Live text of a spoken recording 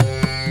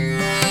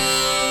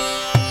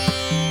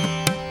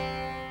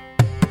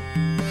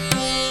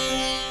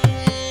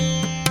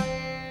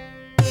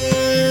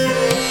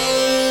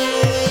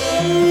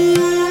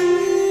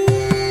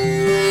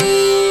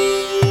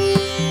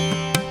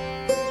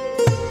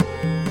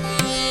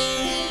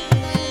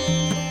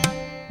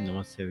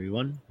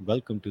everyone.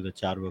 Welcome to the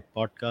Charvak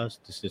podcast.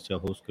 This is your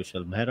host,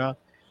 Kushal Mehra.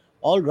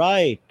 All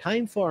right,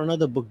 time for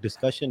another book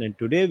discussion. And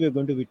today we're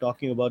going to be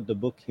talking about the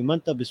book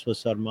Himanta Biswa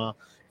Sarma,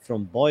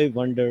 From Boy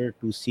Wonder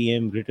to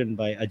CM, written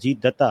by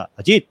Ajit Datta.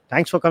 Ajit,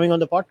 thanks for coming on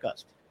the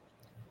podcast.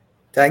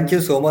 Thank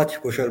you so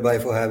much, Kushal Bhai,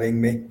 for having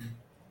me.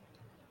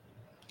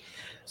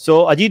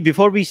 So, Ajit,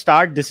 before we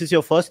start, this is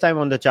your first time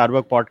on the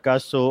Charvak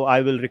podcast. So,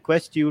 I will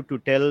request you to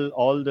tell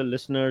all the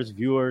listeners,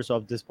 viewers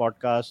of this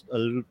podcast,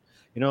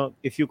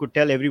 if you could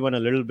tell everyone a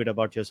little bit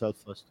about yourself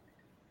first.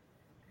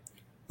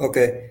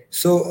 Okay,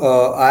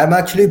 so I'm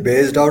actually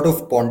based out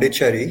of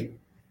Pondicherry,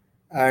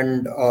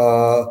 and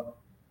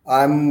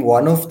I'm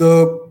one of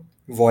the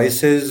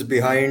voices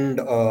behind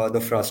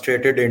the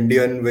Frustrated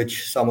Indian,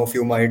 which some of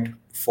you might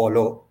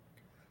follow.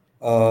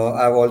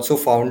 I've also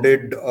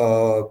founded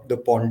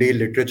the Pondi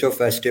Literature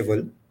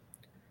Festival.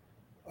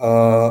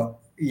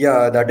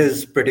 Yeah, that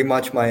is pretty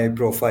much my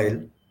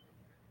profile.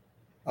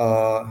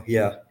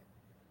 Yeah,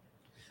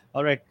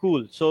 All right,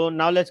 cool. So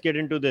now let's get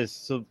into this.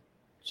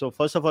 So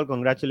first of all,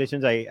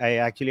 congratulations. I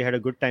actually had a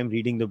good time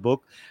reading the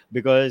book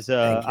because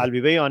thank I'll you. be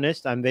very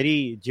honest. I'm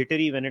very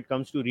jittery when it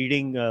comes to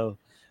reading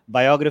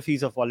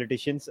biographies of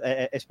politicians,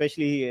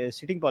 especially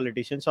sitting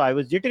politicians. So I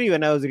was jittery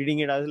when I was reading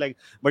it. I was like,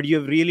 but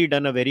you've really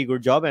done a very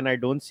good job. And I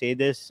don't say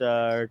this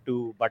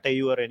to butter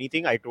you or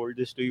anything. I told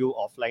this to you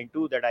offline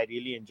too, that I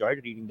really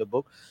enjoyed reading the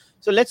book.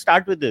 So let's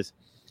start with this.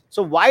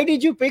 So why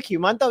did you pick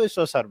Himanta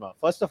Biswa Sarma?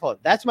 First of all,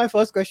 that's my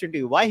first question to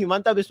you. Why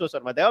Himanta Biswa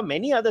Sarma? There are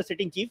many other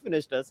sitting chief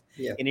ministers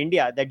Yeah. in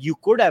India that you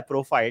could have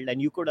profiled and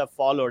you could have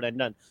followed and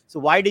done. So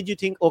why did you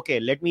think,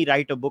 okay, let me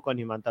write a book on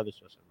Himanta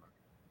Biswa Sarma?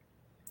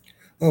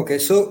 Okay,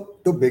 so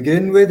to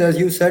begin with, as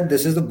you said,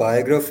 this is the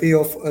biography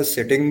of a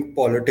sitting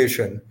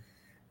politician.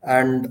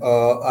 And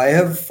I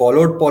have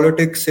followed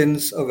politics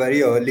since a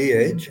very early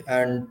age,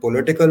 and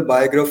political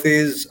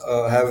biographies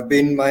have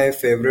been my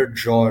favorite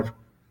genre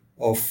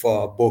of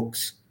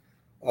books.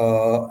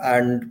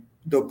 And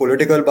the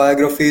political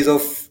biographies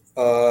of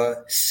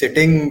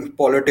sitting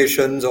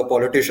politicians or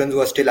politicians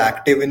who are still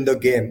active in the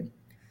game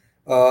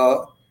uh,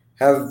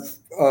 have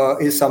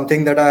is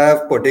something that I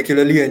have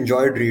particularly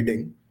enjoyed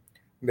reading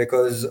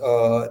because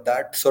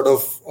that sort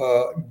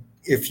of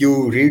if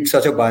you read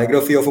such a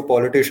biography of a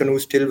politician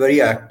who's still very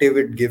active,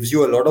 it gives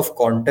you a lot of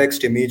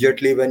context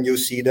immediately when you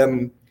see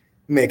them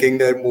making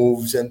their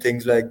moves and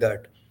things like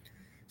that.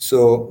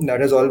 So that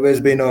has always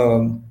been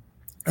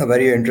a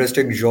very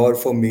interesting genre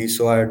for me.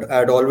 So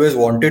I'd always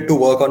wanted to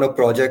work on a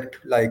project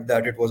like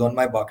that. It was on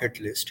my bucket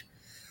list.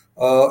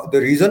 The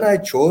reason I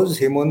chose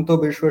Himanta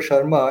Biswa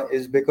Sharma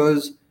is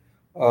because,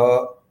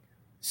 uh,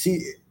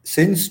 see,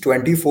 since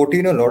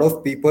 2014, a lot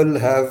of people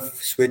have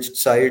switched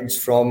sides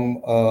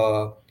from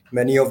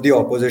many of the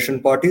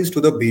opposition parties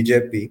to the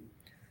BJP.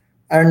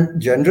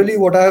 And generally,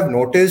 what I have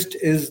noticed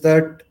is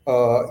that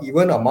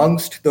even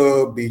amongst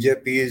the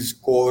BJP's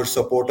core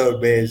supporter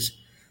base,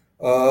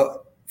 uh,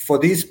 for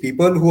these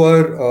people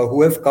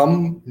who have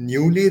come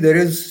newly, there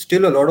is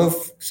still a lot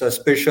of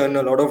suspicion,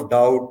 a lot of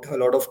doubt, a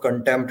lot of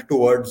contempt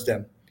towards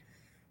them.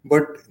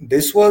 But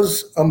this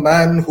was a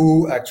man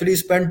who actually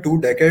spent 2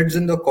 decades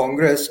in the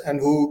Congress and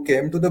who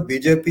came to the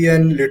BJP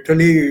and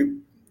literally,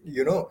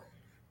 you know,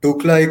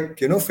 took like,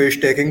 fish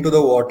taking to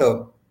the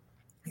water.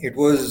 It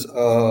was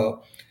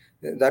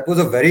that was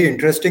a very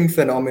interesting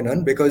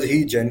phenomenon because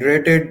he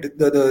generated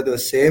the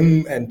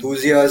same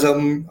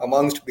enthusiasm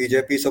amongst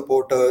BJP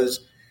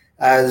supporters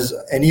as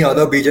any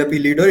other BJP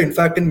leader. In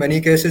fact, in many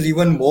cases,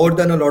 even more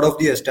than a lot of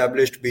the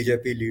established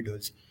BJP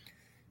leaders.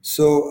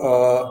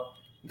 So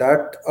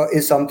that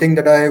is something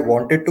that I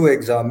wanted to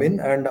examine,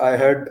 and I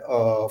had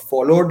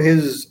followed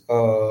his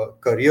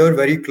career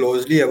very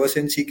closely ever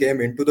since he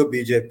came into the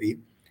BJP,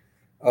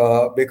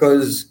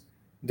 because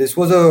this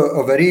was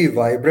a very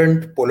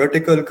vibrant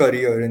political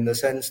career in the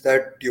sense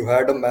that you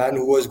had a man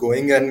who was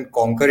going and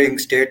conquering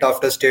state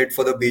after state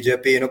for the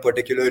BJP in a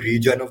particular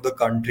region of the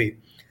country.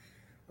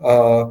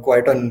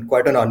 Quite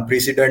an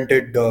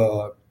unprecedented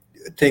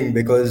thing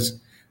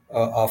because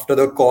after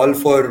the call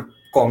for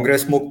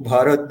Congress Mukt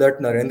Bharat that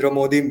Narendra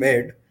Modi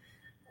made,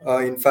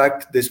 in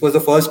fact, this was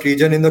the first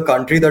region in the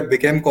country that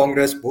became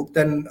Congress booked.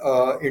 And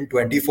in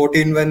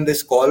 2014, when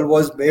this call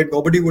was made,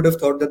 nobody would have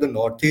thought that the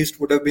Northeast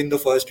would have been the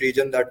first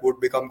region that would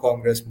become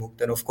Congress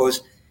booked. And of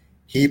course,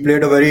 he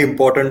played a very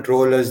important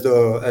role as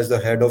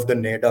the head of the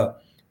NEDA.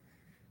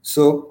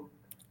 So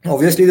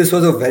obviously, this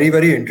was a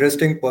very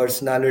interesting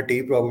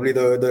personality, probably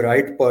the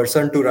right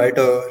person to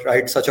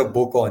write such a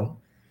book on.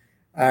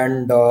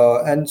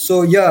 And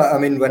so yeah, I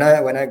mean, when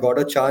I got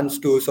a chance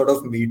to sort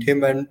of meet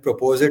him and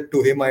propose it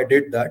to him, I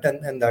did that,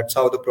 and that's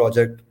how the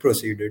project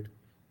proceeded.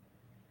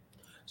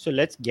 So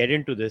let's get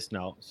into this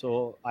now.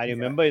 So I Yeah.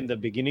 remember in the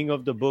beginning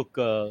of the book,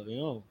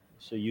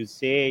 so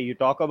you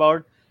talk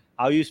about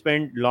how you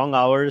spent long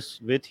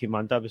hours with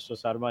Himanta Biswa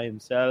Sarma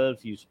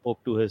himself. You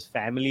spoke to his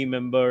family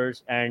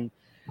members,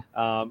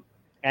 um,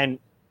 and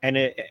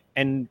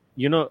and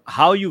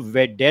how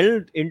you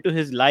delved into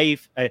his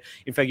life.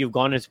 In fact, you've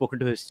gone and spoken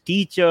to his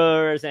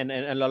teachers and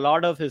a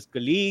lot of his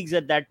colleagues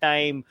at that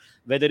time,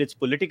 whether it's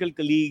political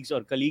colleagues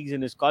or colleagues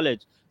in his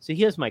college. So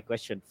here's my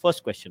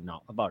first question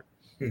now about,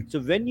 Hmm.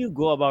 so when you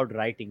go about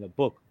writing a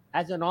book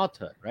as an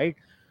author, right?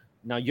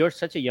 Now you're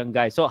such a young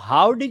guy, so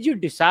how did you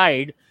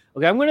decide,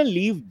 okay, I'm going to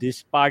leave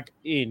this part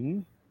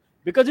in,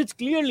 because it's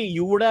clearly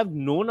you would have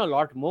known a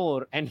lot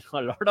more and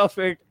a lot of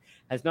it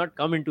has not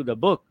come into the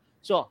book.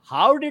 So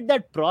how did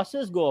that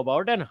process go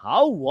about, and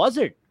how was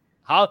it?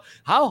 How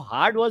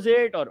hard was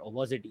it, or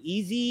was it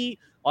easy,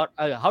 or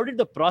how did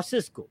the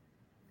process go?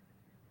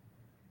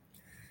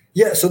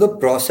 Yeah, so the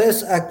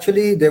process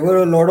actually, there were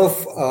a lot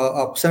of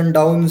ups and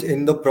downs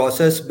in the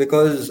process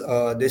because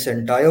this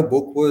entire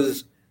book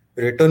was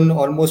written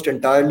almost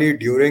entirely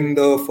during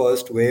the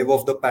first wave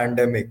of the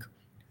pandemic.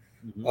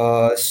 Hmm.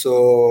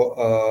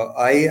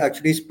 I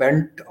actually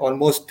spent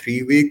almost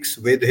 3 weeks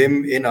with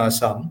him in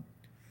Assam,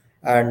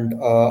 and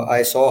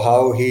I saw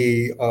how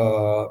he,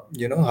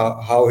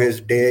 how his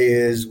day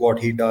is, what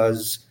he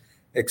does,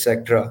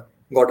 etc.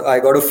 I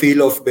got a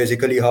feel of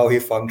basically how he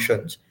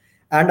functions,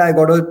 and I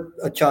got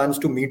a chance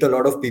to meet a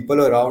lot of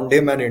people around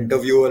him and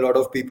interview a lot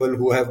of people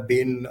who have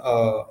been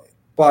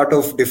part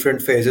of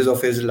different phases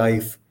of his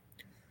life.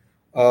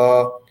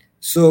 Uh,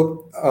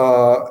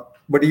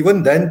 but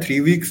even then,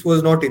 3 weeks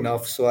was not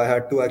enough. So I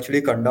had to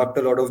actually conduct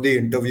a lot of the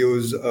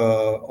interviews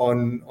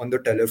on the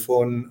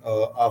telephone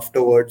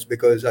afterwards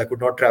because I could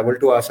not travel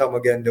to Assam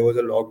again. There was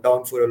a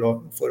lockdown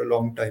for a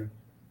long time.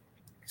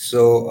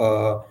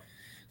 So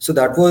so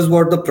that was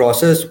what the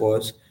process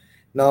was.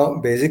 Now,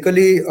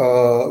 basically,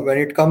 when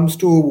it comes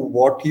to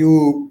what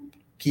you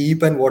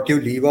keep and what you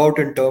leave out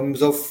in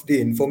terms of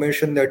the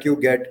information that you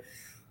get,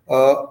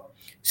 uh,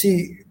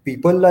 see,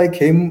 people like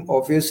him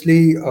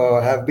obviously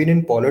have been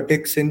in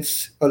politics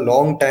since a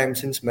long time,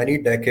 since many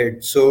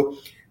decades. So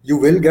you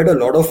will get a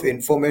lot of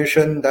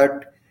information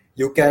that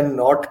you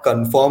cannot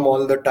confirm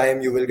all the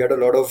time. You will get a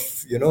lot of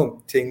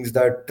things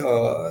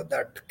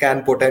that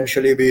can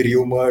potentially be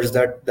rumors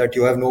that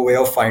you have no way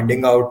of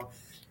finding out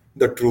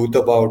the truth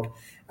about.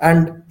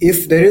 And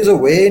if there is a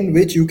way in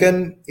which you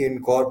can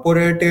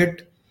incorporate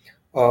it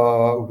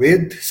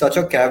with such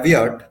a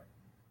caveat,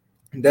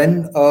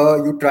 then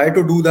you try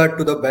to do that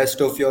to the best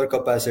of your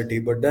capacity.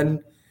 But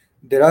then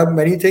there are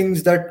many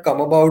things that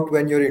come about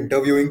when you're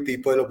interviewing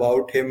people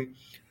about him,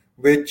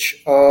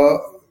 which uh,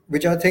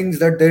 which are things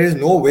that there is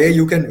no way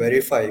you can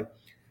verify,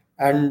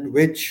 and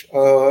which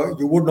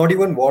you would not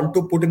even want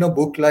to put in a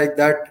book like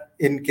that,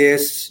 in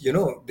case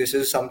this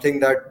is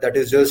something that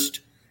is just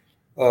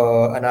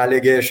an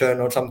allegation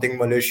or something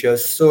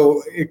malicious.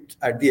 So it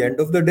at the end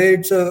of the day,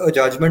 it's a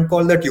judgment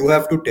call that you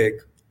have to take.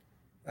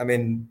 I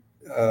mean,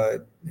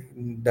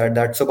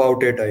 that's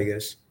about it, I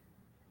guess.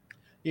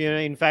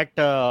 In fact,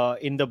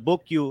 in the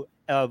book, you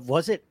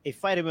was it,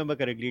 if I remember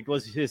correctly, it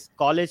was his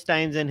college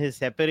times and his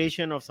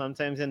separation of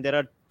sometimes, and there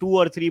are two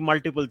or three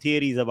multiple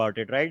theories about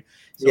it, right?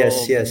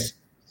 Yes,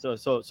 So,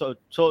 yes.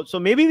 so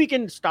maybe we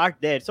can start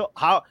there. So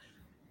how?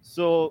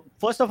 So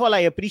first of all,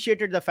 I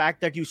appreciated the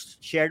fact that you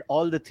shared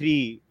all the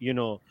three,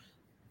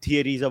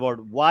 theories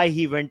about why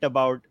he went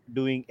about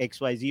doing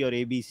X, Y, Z, or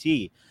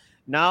ABC.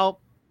 Now,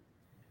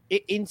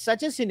 in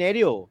such a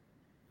scenario,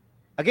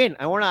 again,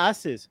 I want to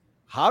ask this: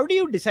 how do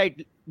you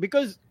decide?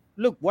 Because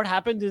look, what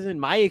happens is, in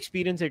my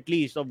experience at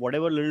least, of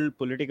whatever little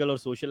political or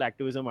social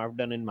activism I've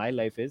done in my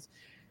life, is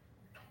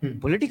Hmm.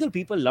 political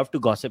people love to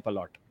gossip a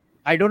lot.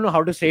 I don't know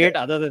how to say Yeah. it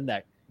other than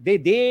that.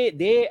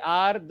 They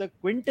are the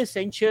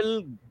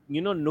quintessential,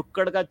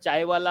 nukkad ka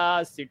chai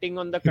wala, sitting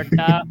on the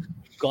katta,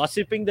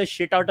 gossiping the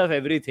shit out of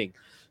everything.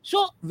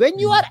 So when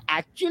you are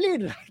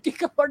actually writing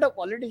about a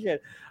politician,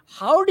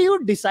 how do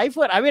you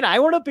decipher? I mean, I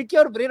want to pick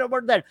your brain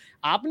about that.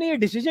 आपने ये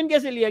decision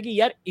कैसे लिया कि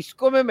यार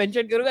इसको मैं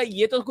mention करूंगा,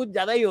 ये तो कुछ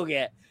ज्यादा ही हो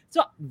गया है.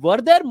 So were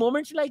there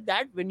moments like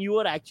that when you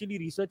were actually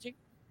researching?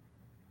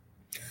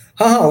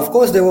 Haha, of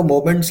course, there were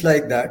moments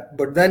like that.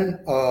 But then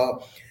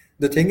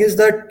the thing is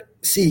that,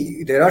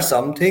 see, there are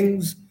some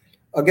things,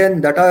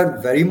 again, that are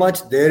very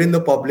much there in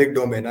the public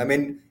domain. I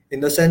mean, in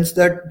the sense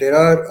that there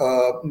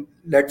are,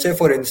 let's say,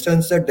 for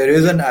instance, that there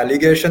is an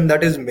allegation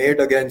that is made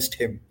against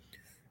him.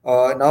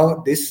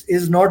 Now, this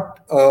is not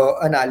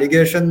an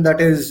allegation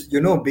that is,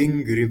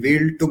 being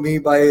revealed to me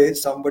by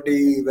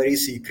somebody very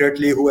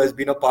secretly who has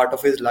been a part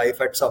of his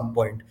life at some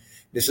point.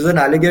 This is an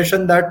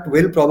allegation that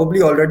will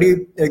probably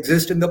already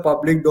exist in the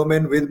public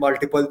domain with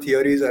multiple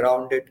theories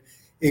around it,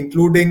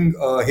 including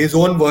his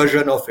own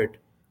version of it.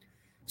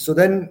 So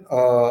then,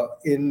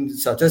 in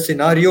such a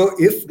scenario,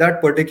 if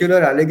that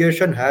particular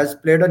allegation has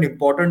played an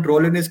important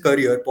role in his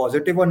career,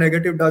 positive or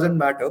negative doesn't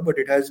matter, but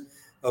it has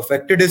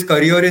affected his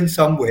career in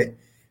some way,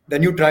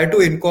 then you try to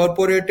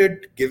incorporate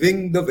it,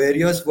 giving the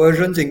various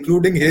versions,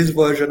 including his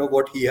version of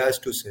what he has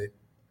to say.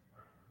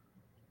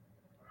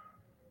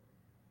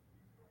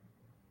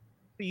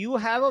 You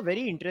have a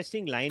very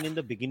interesting line in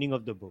the beginning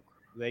of the book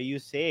where you Hmm.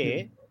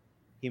 say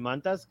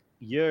Himanta's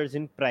years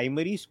in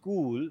primary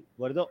school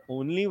were the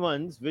only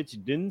ones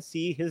which didn't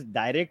see his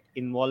direct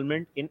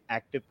involvement in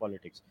active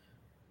politics.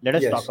 Let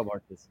us talk Yes.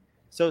 about this.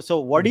 So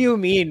what do you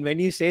mean when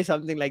you say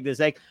something like this?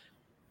 Like,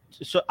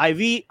 so are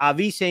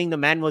we saying the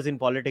man was in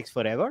politics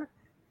forever?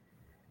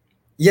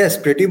 Yes,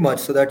 pretty much.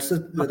 So that's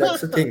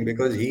the thing,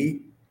 because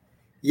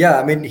yeah,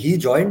 I mean, he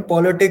joined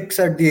politics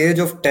at the age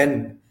of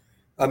 10.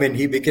 I mean,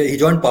 he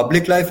joined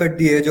public life at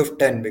the age of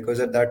 10, because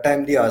at that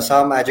time the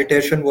Assam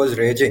agitation was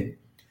raging.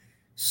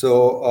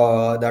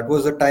 So that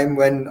was the time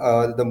when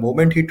the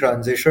moment he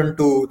transitioned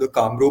to the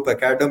Kamrup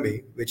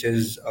Academy, which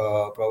is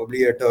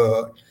probably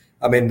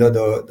I mean,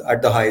 the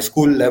at the high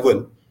school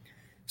level.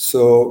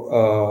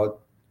 So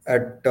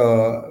at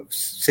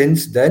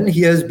since then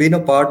he has been a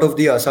part of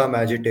the Assam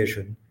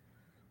agitation.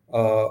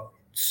 Uh,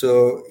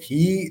 so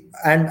he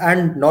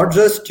and not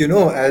just,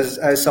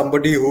 as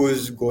somebody who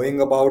is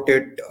going about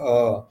it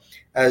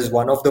as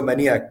one of the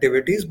many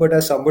activities, but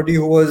as somebody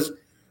who was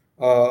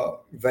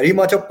very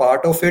much a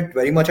part of it,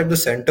 very much at the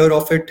center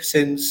of it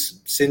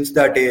since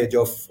that age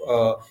of.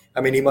 I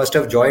mean, he must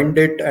have joined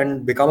it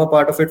and become a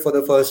part of it for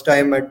the first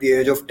time at the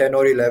age of 10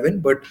 or 11,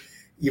 but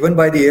even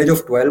by the age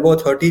of 12 or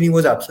 13, he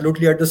was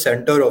absolutely at the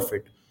center of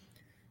it.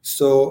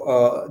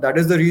 So that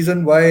is the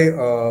reason why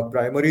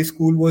primary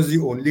school was the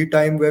only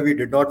time where we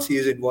did not see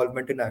his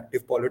involvement in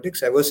active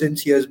politics. Ever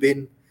since, he has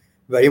been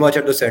very much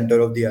at the center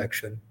of the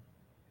action.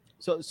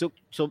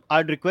 So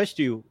I'd request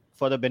you,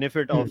 for the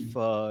benefit of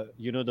Hmm.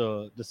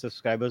 the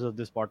subscribers of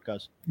this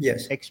podcast,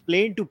 Yes.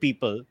 explain to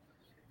people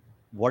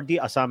what the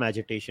Assam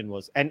agitation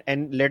was,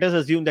 and let us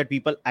assume that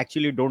people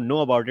actually don't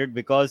know about it,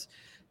 because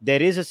there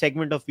is a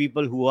segment of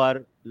people who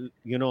are,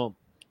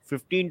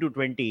 15 to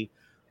 20,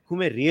 who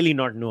may really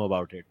not know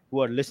about it,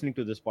 who are listening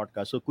to this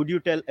podcast. So could you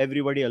tell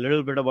everybody a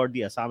little bit about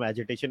the Assam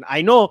agitation?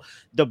 I know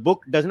the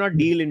book does not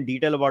deal in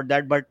detail about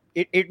that, but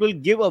it will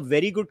give a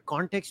very good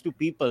context to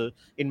people,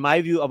 in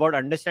my view, about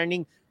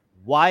understanding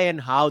why and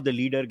how the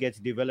leader gets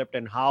developed,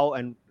 and how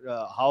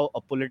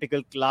a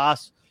political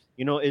class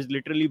is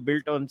literally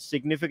built on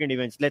significant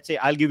events. Let's say,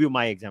 I'll give you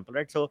my example,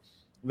 right? So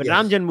when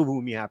Ram Yes.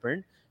 Janmabhoomi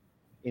happened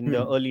in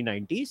the Hmm. early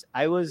 90s,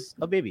 I was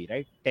a baby,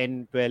 right?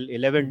 10, 12,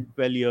 11,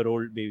 12-year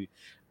old baby.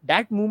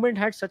 That movement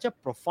had such a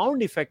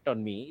profound effect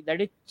on me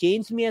that it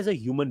changed me as a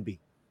human being.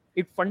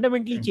 It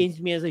fundamentally changed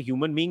me as a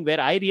human being, where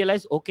I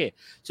realized, okay,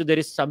 so there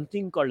is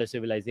something called a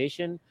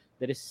civilization.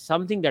 There is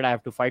something that I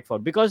have to fight for.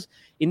 Because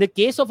in the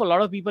case of a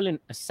lot of people in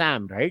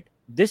Assam, right,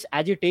 this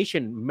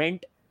agitation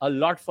meant a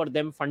lot for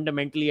them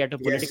fundamentally at a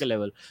Yes. political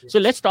level. So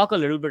Yes. let's talk a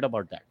little bit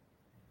about that.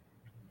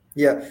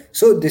 Yeah,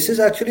 so this is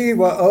actually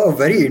a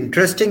very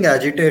interesting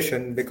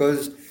agitation,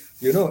 because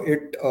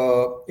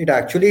it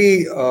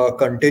actually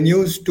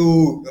continues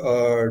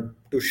to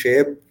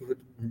shape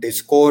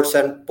discourse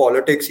and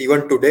politics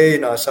even today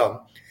in Assam,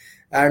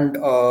 and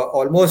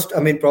almost, I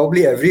mean,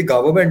 probably every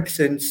government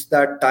since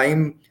that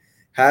time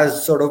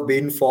has sort of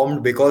been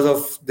formed because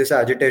of this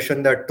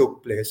agitation that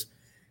took place.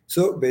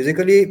 So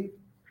basically,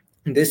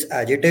 this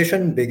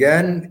agitation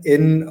began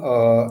in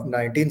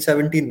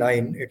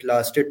 1979. It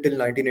lasted till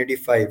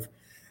 1985.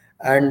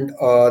 And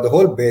the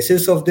whole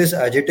basis of this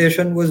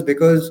agitation was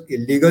because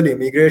illegal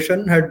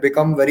immigration had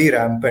become very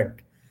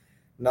rampant.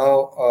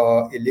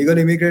 Now, illegal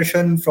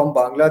immigration from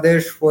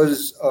Bangladesh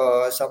was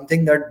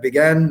something that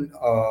began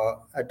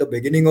at the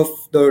beginning of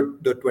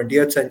the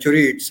 20th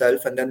century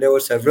itself, and then there were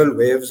several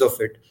waves of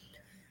it.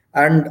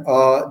 And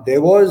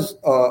there was,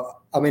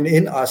 I mean,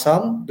 in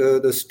Assam,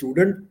 the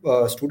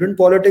student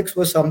politics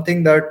was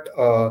something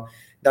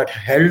that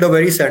held a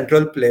very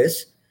central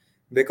place,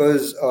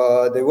 because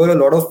there were a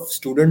lot of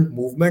student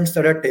movements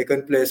that had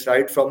taken place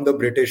right from the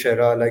British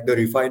era. Like the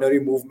refinery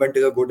movement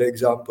is a good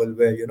example,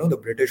 where the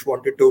British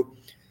wanted to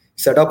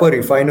set up a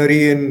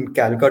refinery in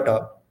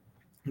Calcutta,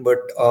 but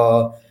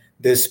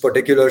this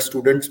particular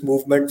students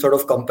movement sort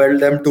of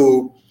compelled them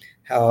to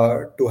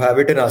have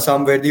it in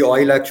Assam, where the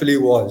oil actually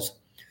was.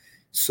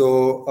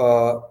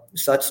 So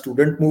such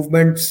student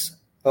movements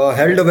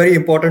held a very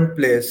important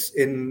place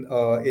in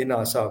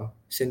Assam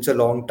since a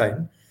long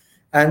time.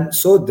 And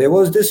so there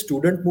was this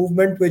student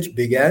movement which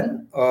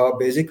began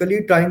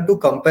basically trying to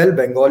compel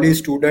Bengali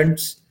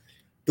students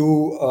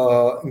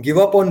to give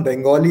up on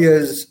Bengali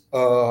as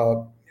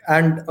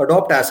and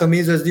adopt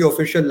Assamese as the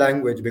official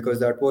language, because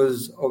that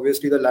was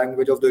obviously the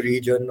language of the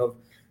region of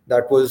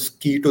that was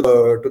key to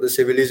the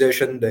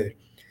civilization there.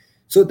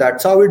 So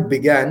that's how it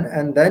began,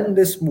 and then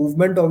this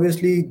movement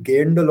obviously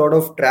gained a lot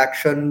of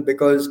traction,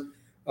 because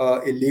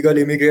illegal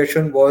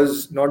immigration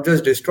was not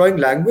just destroying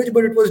language,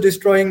 but it was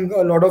destroying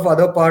a lot of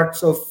other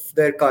parts of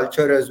their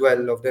culture as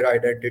well, of their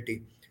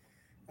identity.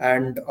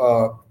 And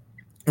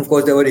of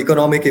course, there were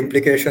economic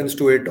implications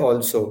to it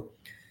also.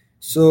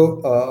 So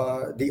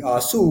the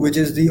ASU, which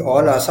is the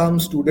All Assam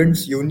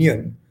Students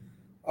Union,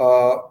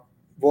 uh,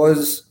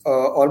 was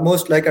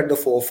almost like at the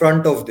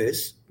forefront of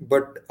this.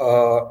 But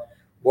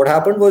what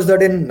happened was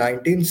that in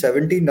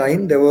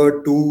 1979, there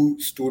were two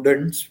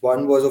students.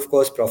 One was, of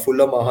course,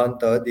 Prafulla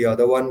Mahanta, the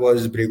other one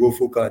was Brigu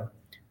Fukan.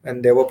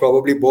 And they were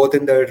probably both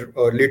in their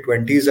early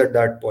 20s at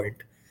that point.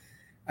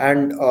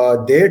 And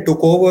they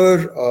took over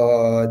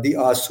the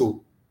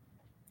ASU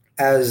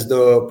as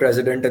the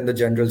president and the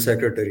general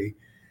secretary.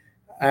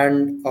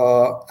 And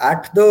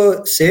at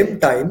the same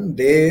time,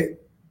 they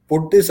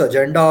put this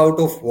agenda out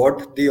of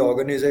what the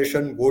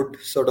organization would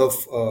sort of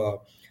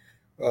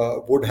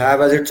would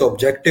have as its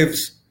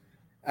objectives.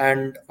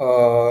 And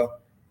a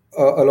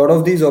lot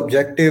of these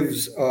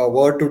objectives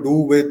were to do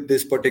with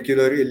this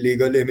particular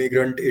illegal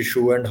immigrant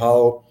issue and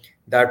how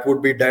that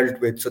would be dealt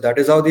with. So that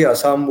is how the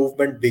Assam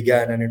movement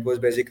began, and it was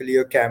basically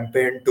a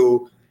campaign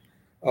to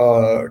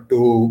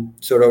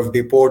sort of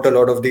deport a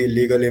lot of the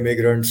illegal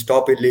immigrants,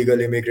 stop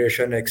illegal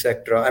immigration,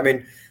 etc. I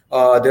mean,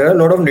 there are a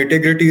lot of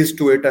nitty-gritties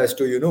to it as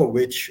to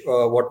which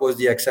what was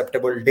the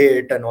acceptable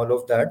date and all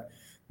of that.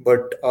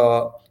 But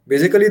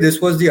basically, this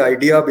was the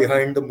idea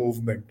behind the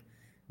movement,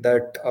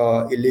 that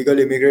illegal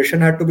immigration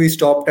had to be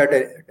stopped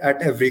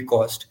at every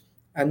cost.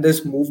 And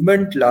this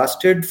movement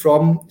lasted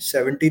from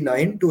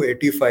 79 to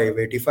 85.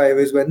 85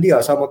 is when the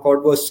Assam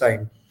Accord was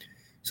signed.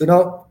 So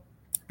now,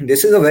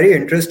 this is a very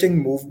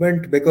interesting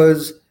movement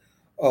because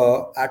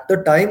at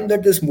the time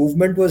that this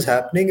movement was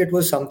happening, it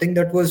was something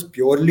that was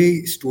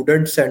purely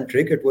student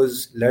centric. It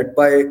was led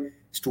by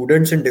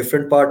students in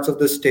different parts of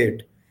the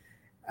state.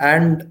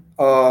 And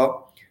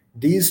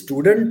these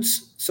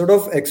students sort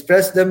of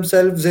express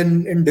themselves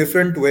in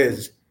different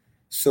ways.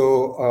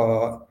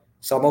 So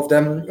some of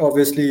them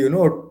obviously,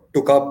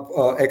 took up,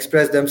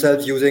 expressed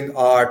themselves using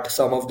art.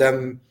 Some of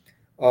them,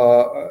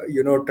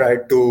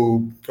 tried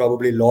to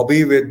probably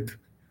lobby with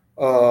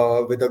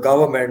the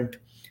government.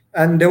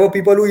 And there were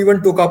people who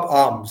even took up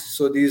arms.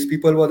 So these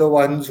people were the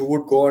ones who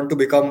would go on to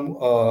become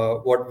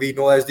what we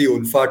know as the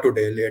Ulfa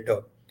today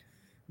later.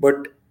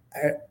 But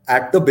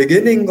at the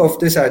beginning of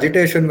this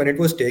agitation, when it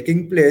was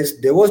taking place,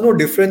 there was no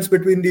difference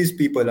between these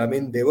people. I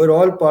mean, they were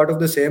all part of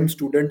the same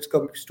student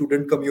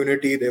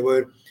community. They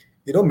were,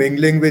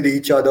 mingling with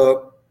each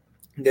other.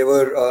 They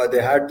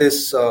had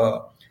this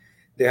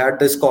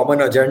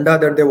common agenda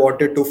that they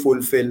wanted to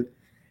fulfill.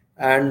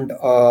 And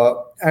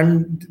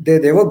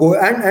they were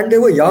and they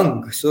were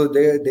young, so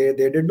they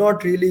did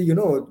not really,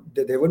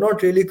 they were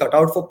not really cut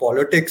out for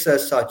politics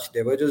as such.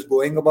 They were just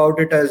going about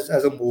it as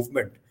a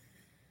movement.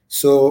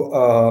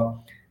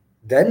 So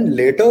then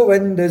later,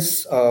 when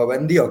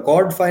the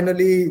accord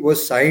finally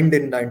was signed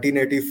in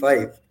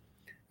 1985,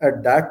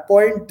 at that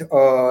point the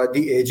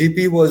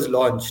AGP was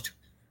launched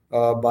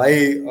by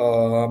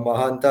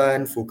Mahanta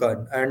and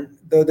Fukan, and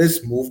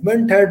this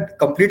movement had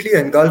completely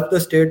engulfed the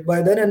state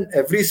by then, and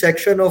every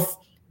section of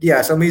the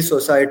Assamese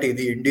society,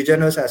 the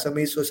indigenous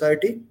Assamese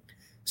society,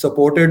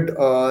 supported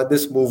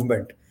this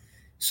movement.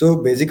 So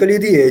basically,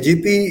 the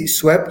AGP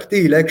swept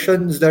the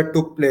elections that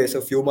took place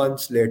a few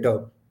months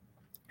later.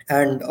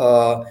 And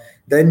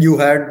then you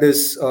had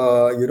these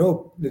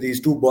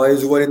two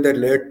boys who were in their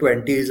late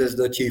 20s as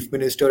the chief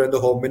minister and the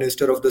home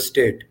minister of the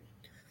state.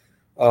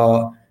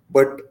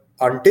 But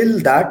until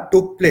that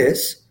took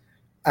place,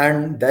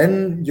 and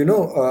then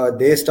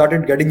they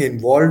started getting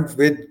involved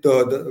with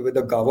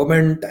the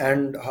government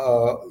and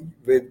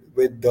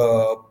with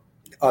the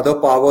other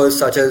powers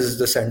such as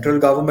the central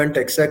government,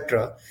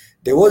 etc.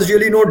 There was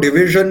really no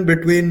division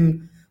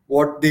between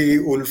what the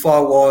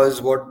Ulfa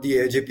was, what the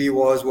AGP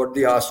was, what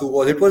the ASU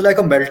was. It was like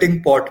a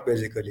melting pot,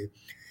 basically.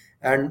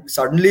 And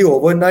suddenly,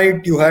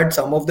 overnight, you had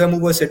some of them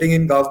who were sitting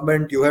in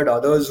government. You had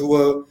others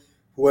who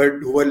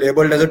were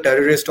labeled as a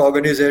terrorist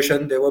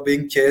organization. They were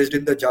being chased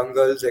in the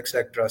jungles,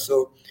 etc.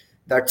 So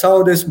that's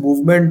how this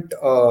movement.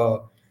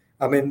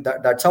 I mean,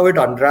 that's how it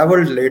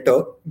unraveled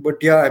later.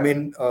 But yeah, I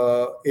mean,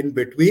 in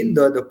between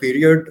the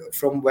period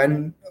from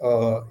when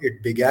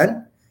it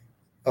began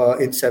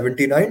in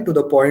 79 to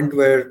the point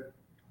where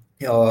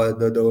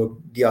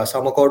the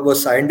Assam Accord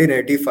was signed in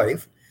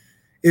 85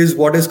 is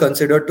what is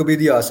considered to be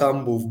the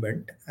Assam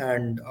movement.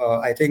 And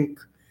I think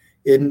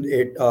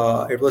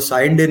it was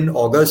signed in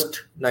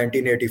August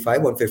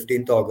 1985, on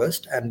 15th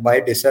August, and by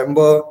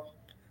December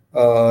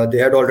they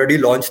had already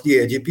launched the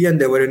AGP and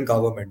they were in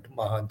government,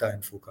 Mahanta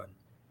and Fukan.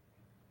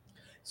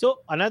 So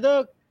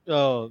another,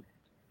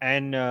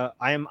 and I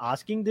am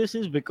asking this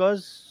is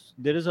because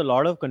there is a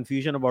lot of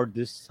confusion about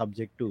this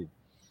subject too.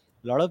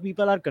 A lot of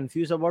people are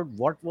confused about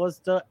what was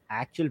the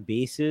actual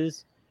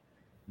basis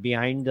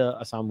behind the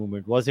Assam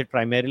movement. Was it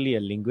primarily a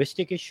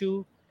linguistic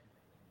issue?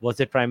 Was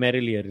it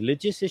primarily a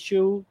religious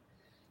issue?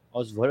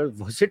 Or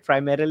was it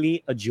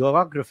primarily a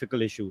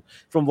geographical issue?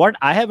 From what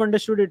I have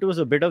understood, it was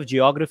a bit of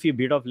geography, a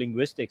bit of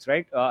linguistics,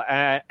 right?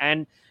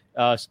 And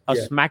a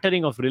Yeah.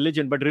 smattering of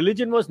religion. But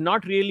religion was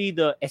not really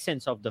the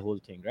essence of the whole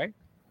thing, right?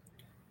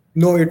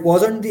 No, it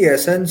wasn't the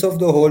essence of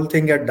the whole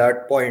thing at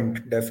that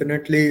point.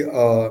 Definitely,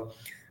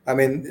 I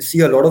mean,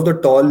 see, a lot of the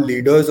tall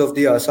leaders of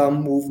the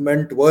Assam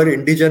movement were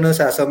indigenous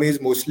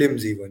Assamese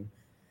Muslims, even.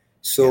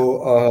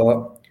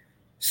 Yeah.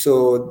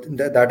 So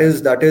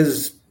that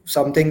is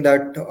something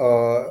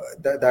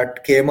that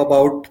came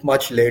about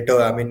much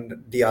later. I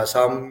mean, the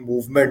Assam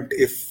movement,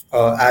 if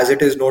as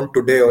it is known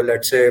today, or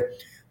let's say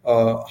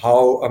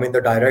how I mean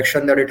the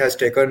direction that it has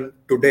taken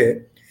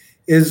today,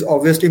 is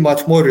obviously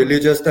much more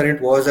religious than it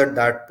was at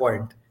that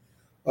point.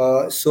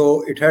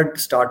 So it had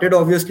started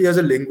obviously as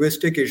a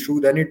linguistic issue,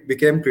 then it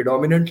became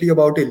predominantly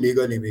about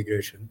illegal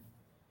immigration.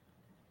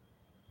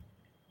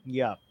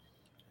 Yeah.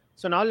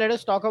 So now let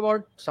us talk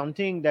about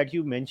something that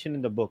you mentioned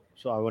in the book.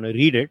 So I want to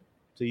read it.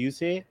 So you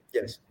say,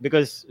 Yes.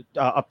 because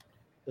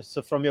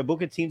so from your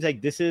book it seems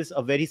like this is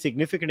a very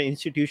significant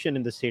institution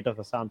in the state of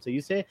Assam. So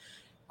you say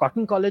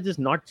Cotton College is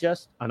not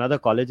just another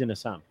college in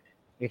Assam.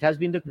 It has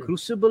been the Hmm.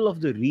 crucible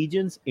of the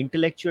region's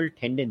intellectual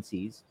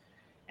tendencies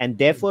and Hmm.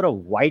 therefore a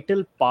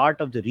vital part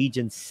of the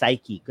region's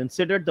psyche,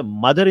 considered the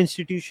mother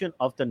institution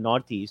of the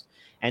Northeast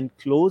and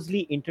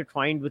closely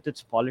intertwined with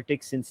its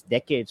politics since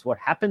decades. What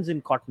happens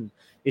in Cotton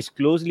is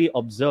closely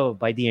observed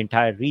by the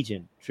entire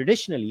region.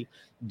 Traditionally,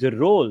 the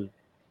role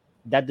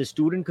that the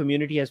student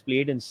community has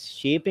played in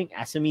shaping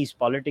Assamese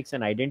politics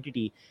and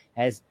identity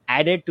has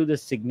added to the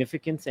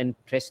significance and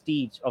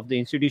prestige of the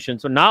institution.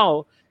 So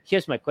now,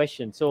 here's my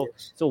question. So,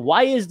 Yes. so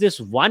why is this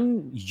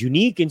one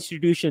unique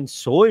institution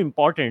so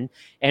important,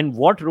 and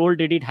what role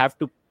did it have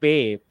to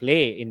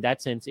play in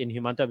that sense in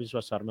Himanta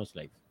Biswa Sarma's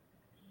life?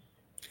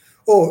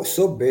 Oh,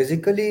 so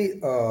basically,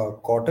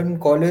 Cotton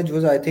College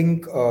was, I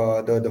think,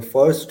 the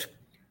first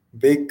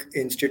big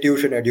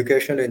institution,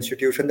 educational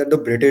institution that the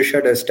British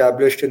had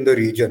established in the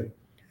region,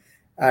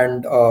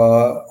 and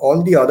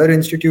all the other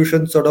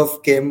institutions sort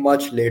of came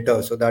much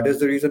later. So that is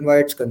the reason why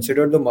it's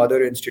considered the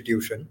mother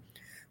institution.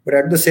 But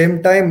at the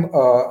same time,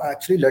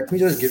 actually, let me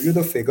just give you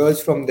the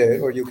figures from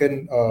there, or you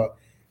can.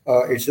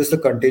 It's just a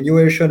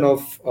continuation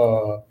of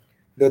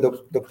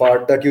the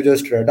part that you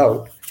just read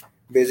out.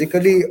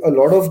 Basically, a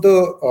lot of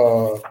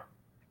the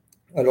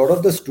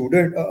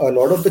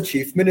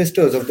chief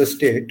ministers of the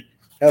state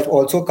have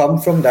also come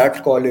from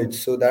that college.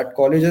 So that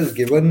college has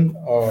given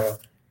Yeah,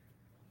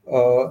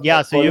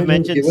 that so you college has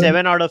mentioned given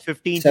 7 out of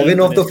 15 chief 7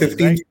 of the ministers,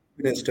 15 right? chief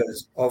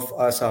ministers of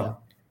Yeah. Assam,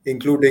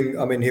 including,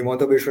 I mean,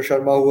 Himanta Biswa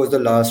Sharma, who was the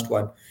last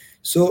one.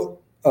 So,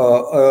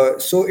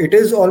 so it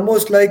is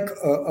almost like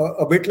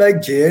a bit like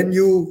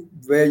JNU,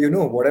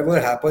 where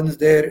whatever happens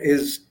there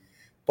is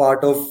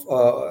part of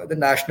the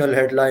national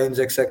headlines,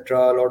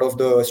 etc. A lot of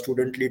the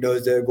student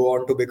leaders there go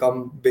on to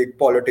become big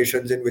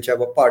politicians in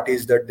whichever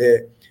parties that they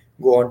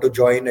go on to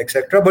join,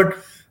 etc.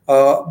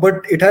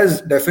 But it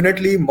has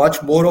definitely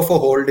much more of a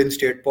hold in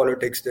state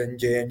politics than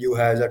JNU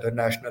has at a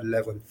national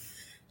level.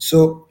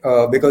 So,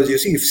 because you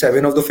see, if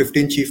 7 of the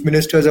 15 chief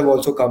ministers have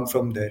also come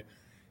from there.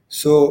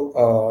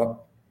 So,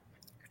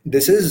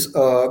 this is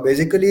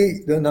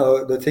basically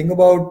the thing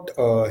about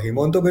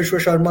Himanta Biswa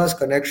Sharma's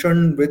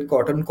connection with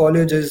Cotton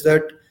College is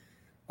that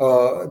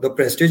the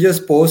prestigious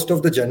post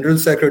of the general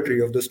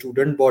secretary of the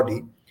student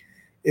body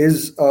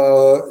is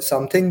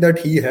something that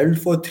he held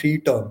for 3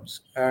 terms.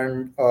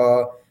 And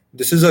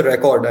this is a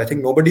record. I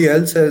think nobody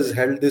else has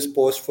held this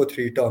post for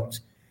 3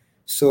 terms.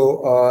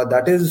 So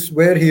that is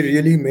where he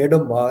really made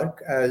a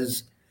mark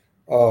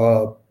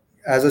uh,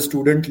 as a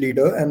student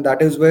leader. And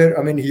that is where,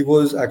 I mean, he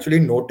was actually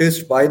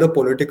noticed by the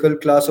political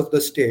class of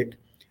the state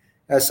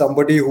as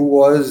somebody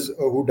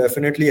who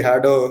definitely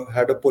had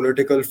a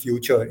political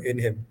future in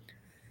him.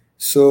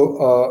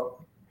 So,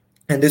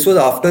 and this was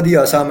after the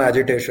Assam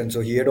agitation.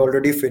 So he had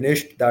already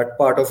finished that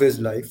part of his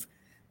life,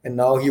 and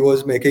now he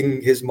was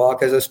making his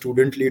mark as a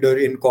student leader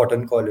in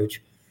Cotton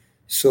College.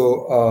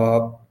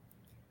 So,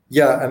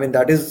 yeah, I mean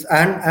that is,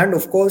 and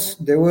of course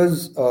there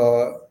was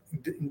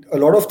a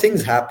lot of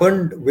things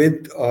happened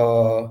with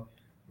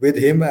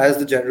him as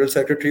the general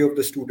secretary of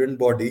the student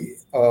body,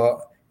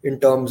 in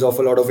terms of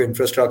a lot of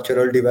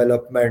infrastructural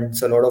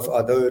developments, a lot of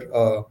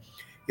other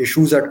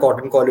issues at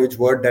Cotton College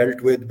were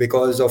dealt with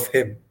because of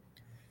him.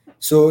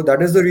 So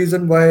that is the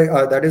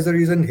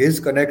reason his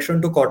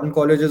connection to Cotton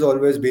College has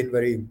always been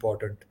very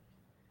important.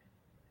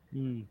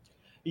 Hmm.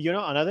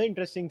 Another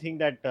interesting thing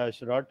that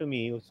stood out to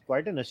me was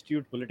quite an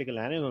astute political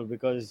animal,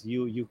 because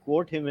you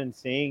quote him in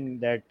saying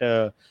that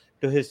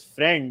to his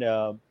friend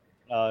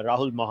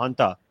Rahul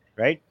Mahanta,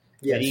 right?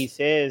 Where he Yes,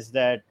 says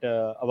that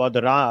about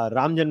the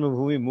Ram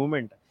Janmabhoomi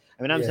movement.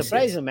 I mean, I'm yes,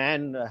 surprised yes. a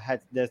man has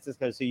there's this.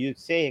 So you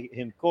say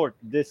him, quote,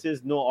 "This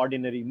is no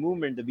ordinary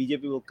movement. The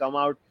BJP will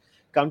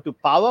come to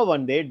power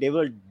one day. They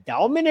will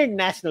dominate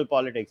national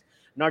politics."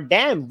 Now,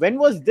 damn, when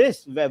was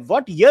this?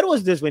 What year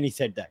was this when he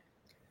said that?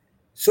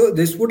 So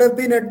this would have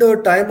been at the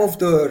time of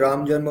the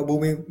Ram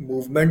Janmabhoomi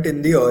movement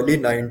in the early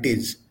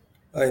 90s,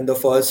 in the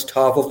first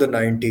half of the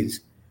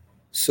 90s.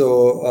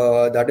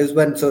 So that is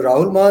when. So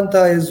Rahul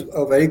Mahanta is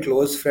a very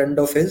close friend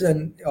of his,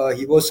 and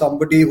he was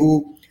somebody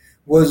who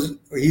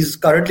he's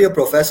currently a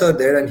professor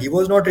there, and he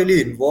was not really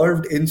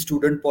involved in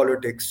student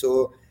politics.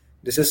 So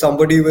this is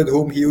somebody with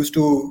whom he used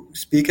to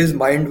speak his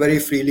mind very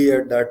freely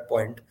at that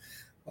point.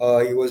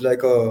 He was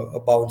like a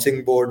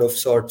bouncing board of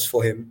sorts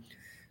for him.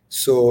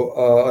 So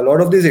a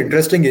lot of these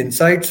interesting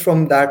insights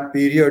from that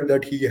period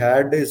that he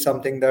had is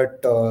something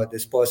that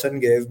this person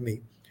gave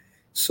me.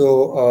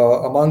 So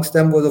amongst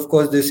them was, of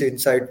course, this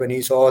insight when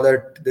he saw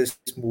that this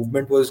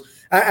movement was,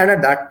 and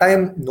at that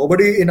time,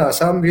 nobody in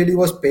Assam really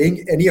was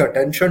paying any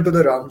attention to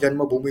the Ram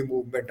Janmabhoomi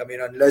movement. I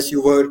mean, unless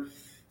you were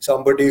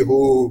somebody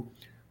who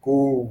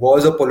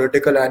was a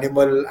political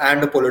animal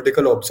and a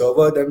political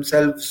observer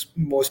themselves,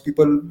 most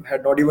people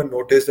had not even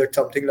noticed that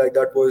something like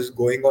that was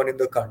going on in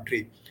the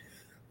country.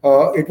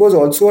 It was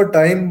also a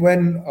time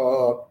when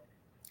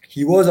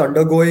he was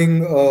undergoing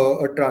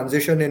a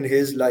transition in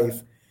his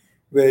life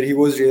where he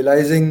was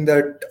realizing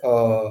that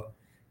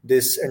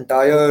this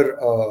entire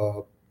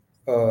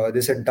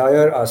this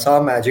entire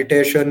Assam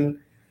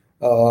agitation,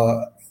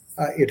 uh,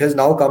 it has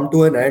now come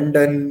to an end,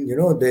 and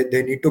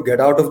they need to get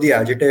out of the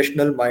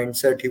agitational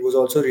mindset. He was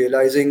also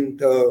realizing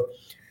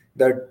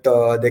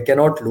that they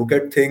cannot look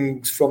at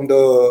things from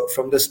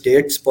the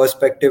state's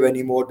perspective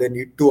anymore. They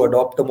need to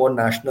adopt a more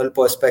national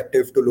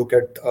perspective to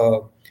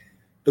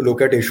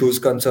look at issues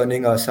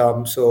concerning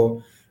Assam.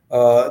 So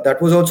that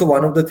was also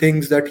one of the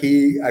things that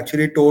he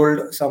actually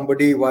told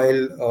somebody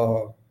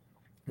while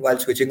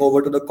switching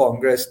over to the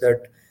Congress,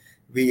 that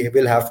we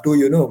will have to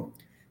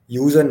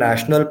use a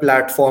national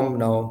platform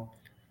now.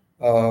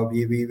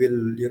 We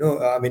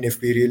will, I mean,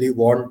 if we really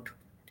want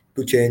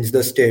to change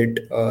the state,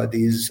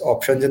 these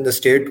options in the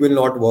state will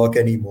not work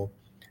anymore.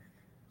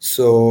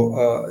 So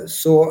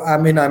I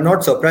mean, I'm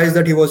not surprised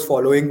that he was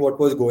following what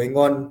was going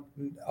on,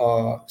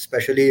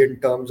 especially in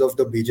terms of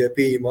the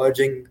BJP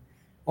emerging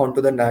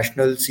onto the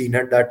national scene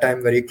at that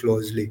time very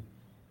closely.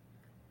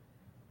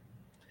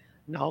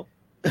 Now,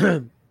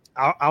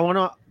 I want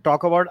to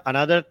talk about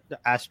another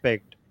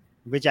aspect,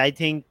 which I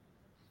think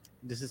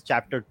this is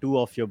chapter 2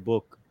 of your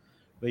book,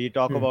 where you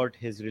talk Hmm. about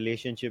his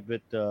relationship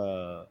with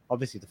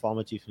obviously the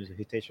former chief minister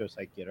Hiteshwar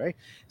Saikia, right?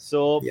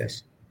 So,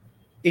 Yes.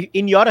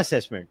 in your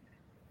assessment,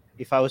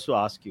 if I was to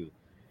ask you,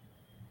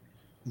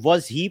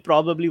 was he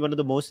probably one of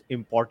the most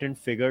important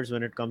figures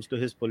when it comes to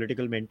his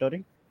political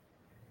mentoring?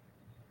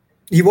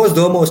 He was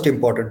the most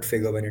important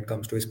figure when it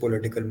comes to his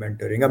political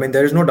mentoring. I mean,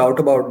 there is no doubt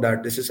about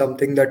that. This is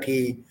something that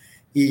he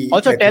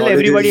Also, tell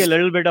everybody a acknowledges.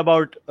 little bit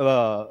about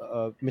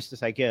Mr.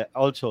 Saikia.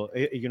 Also,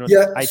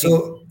 Yeah. I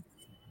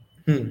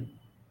think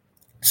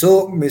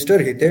So Mr.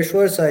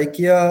 Hiteshwar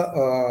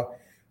Saikia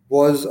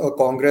was a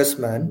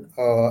congressman,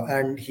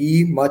 and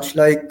he, much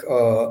like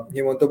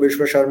Himanta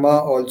Biswa Sarma,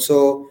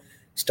 also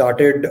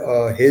started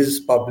his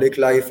public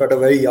life at a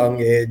very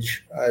young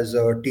age as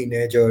a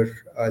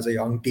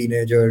young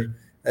teenager,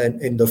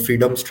 and in the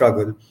freedom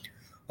struggle.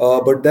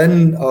 But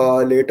then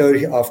later,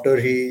 after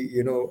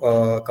he,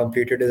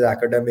 completed his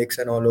academics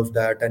and all of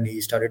that, and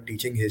he started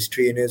teaching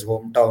history in his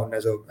hometown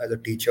as a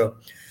teacher.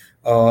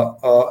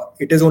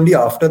 It is only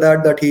after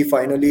that that he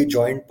finally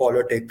joined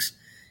politics,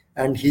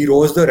 and he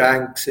rose the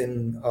ranks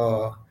in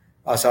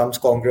Assam's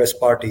Congress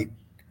Party.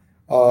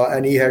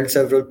 And he held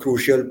several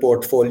crucial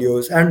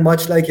portfolios. And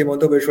much like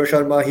Himanta Biswa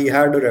Sarma, he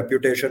had a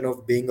reputation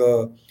of being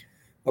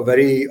a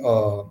very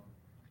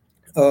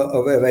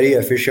a very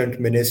efficient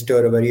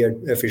minister, a very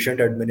efficient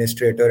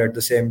administrator, at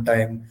the same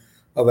time,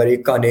 a very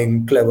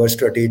cunning, clever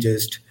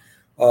strategist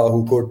uh,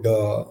 who could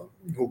uh,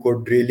 who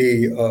could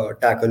really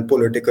tackle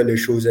political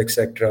issues,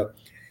 etc.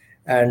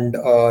 And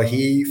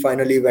he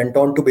finally went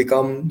on to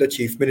become the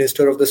chief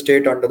minister of the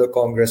state under the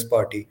Congress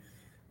party.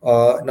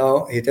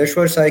 Now,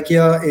 Hiteshwar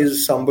Saikia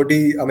is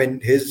somebody, I mean,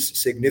 his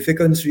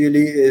significance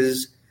really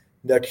is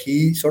that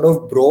he sort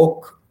of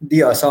broke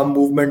the Assam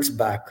movement's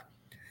back.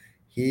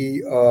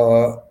 He,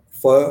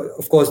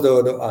 of course,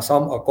 the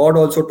Assam Accord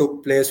also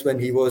took place when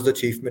he was the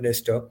chief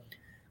minister.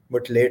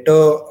 But later,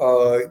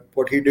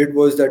 what he did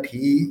was that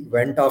he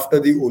went after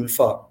the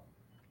ULFA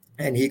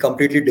and he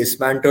completely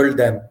dismantled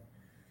them.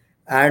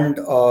 And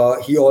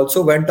he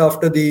also went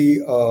after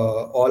the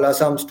All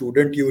Assam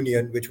Student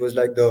Union, which was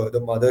like the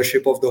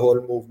mothership of the whole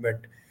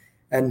movement.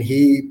 And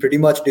he pretty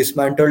much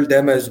dismantled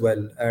them as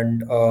well.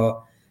 And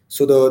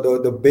so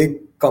the big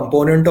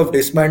component of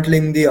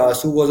dismantling the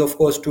ASU was, of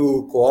course,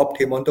 to co-opt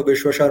Himanta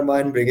Biswa Sarma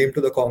and bring him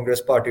to the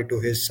Congress party to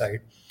his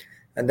side.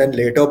 And then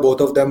later, both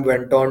of them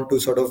went on to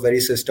sort of very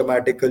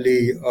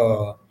systematically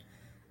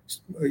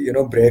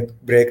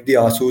break the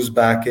ASU's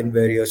back in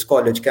various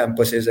college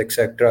campuses,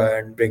 etc.,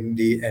 and bring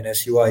the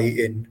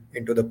NSUI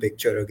into the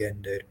picture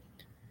again there.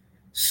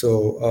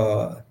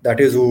 So that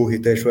is who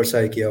Hiteshwar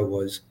Saikia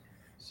was.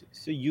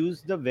 so.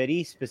 Use the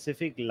very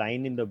specific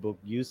line in the book.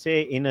 You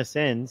say, in a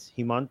sense,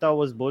 Himanta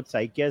was both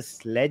Saikia's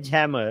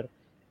sledgehammer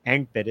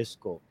and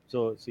periscope.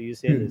 So you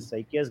say Hmm. this: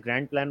 Saikia's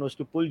grand plan was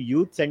to pull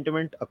youth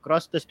sentiment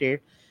across the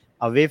state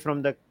away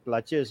from the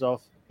clutches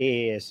of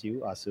AASU,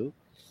 ASU.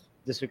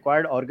 This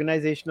required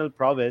organizational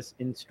prowess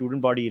in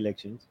student body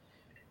elections,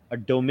 a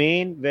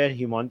domain where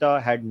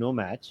Himanta had no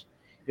match.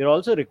 It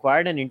also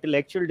required an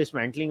intellectual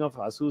dismantling of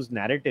Asu's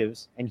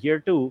narratives, and here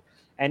too,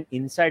 an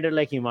insider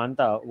like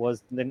Himanta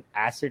was an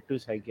asset to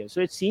Saikya. So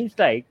it seems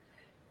like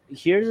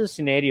here's a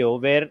scenario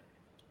where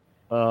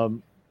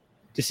um,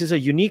 this is a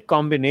unique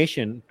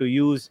combination, to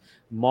use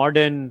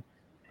modern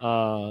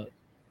uh,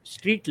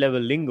 street level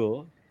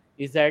lingo,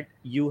 is that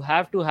you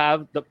have to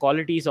have the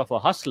qualities of a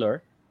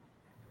hustler.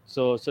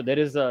 So there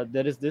is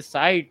this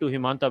side to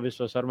Himanta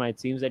Biswa Sarma. It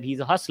seems that he's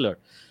a hustler.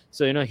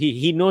 So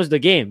he knows the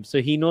game.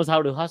 So he knows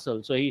how to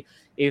hustle. So he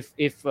if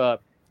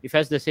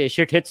as they say,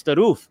 shit hits the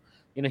roof,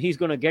 he's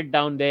gonna get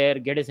down there,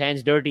 get his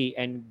hands dirty,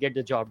 and get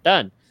the job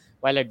done.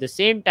 While at the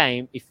same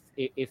time,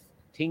 if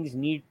things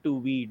need to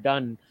be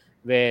done,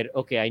 where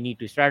okay, I need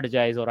to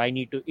strategize or I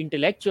need to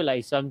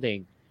intellectualize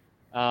something,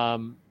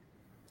 um,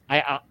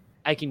 I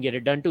I can get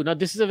it done too. Now,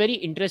 this is a very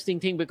interesting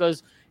thing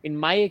because, in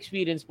my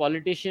experience,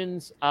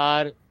 politicians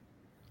are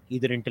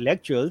either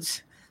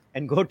intellectuals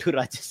and go to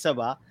Rajya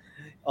Sabha,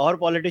 or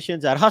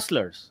politicians are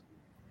hustlers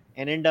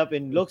and end up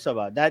in Lok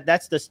Sabha.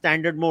 That's the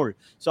standard mold.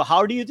 So,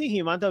 how do you think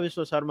Himanta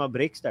Biswa Sarma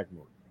breaks that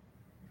mold?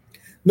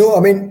 No,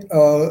 I mean,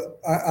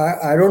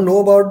 I don't know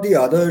about the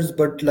others,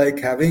 but like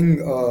having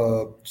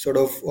sort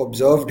of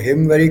observed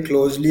him very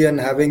closely and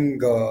having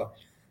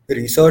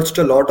researched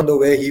a lot on the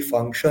way he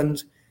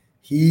functions,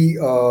 he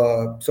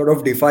sort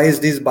of defies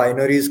these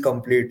binaries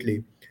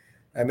completely.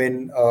 I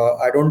mean,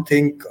 I don't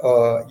think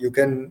you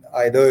can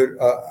either.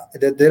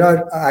 There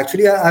are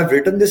actually, I've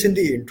written this in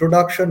the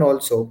introduction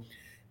also,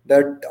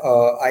 that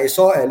I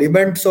saw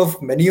elements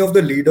of many of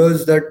the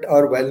leaders that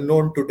are well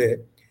known today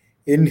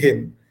in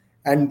him.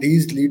 And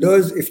these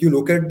leaders, if you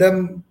look at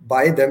them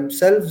by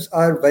themselves,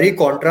 are very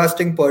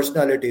contrasting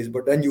personalities,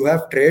 but then you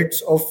have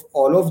traits of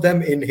all of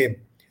them in him.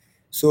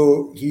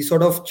 So he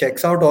sort of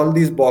checks out all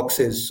these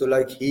boxes. So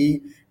like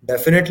he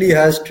definitely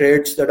has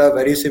traits that are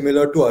very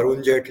similar to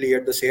Arun Jaitley.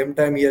 At the same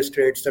time, he has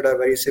traits that are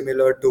very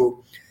similar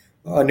to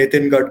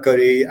Nitin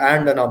Gadkari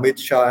and an Amit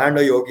Shah and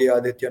a Yogi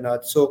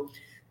Adityanath. So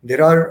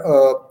there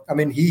are, I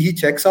mean, he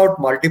checks out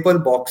multiple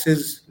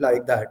boxes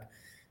like that.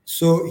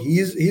 So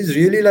he's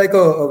really like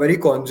a very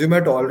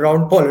consummate all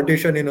round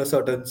politician in a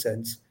certain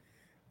sense.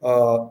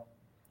 Uh,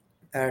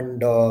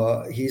 and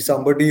he's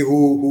somebody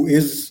who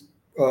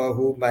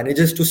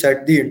manages to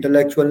set the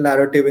intellectual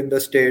narrative in the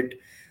state,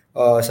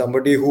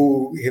 somebody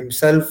who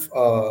himself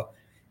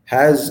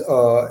has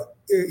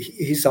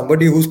he's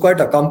somebody who's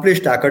quite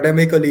accomplished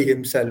academically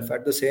himself.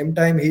 At the same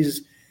time,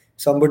 he's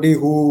somebody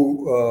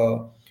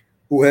who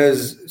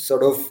has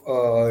sort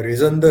of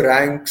risen the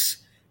ranks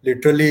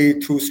literally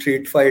through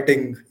street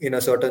fighting in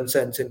a certain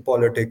sense in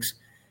politics.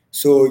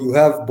 So you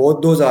have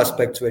both those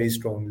aspects very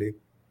strongly.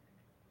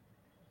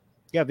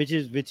 Yeah, which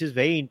is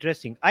very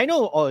interesting. I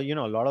know, a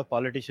lot of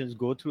politicians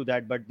go through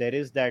that, but there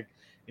is that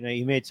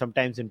image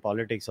sometimes in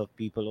politics of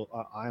people.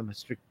 I am a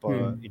strict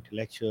Hmm.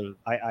 intellectual.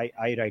 I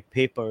write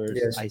papers.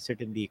 Yes. I sit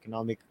in the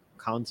economic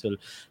council,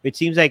 which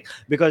seems like,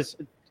 because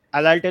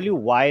I'll tell you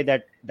why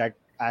that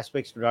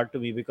aspect stood out to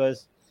me,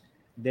 because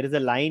there is a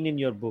line in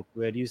your book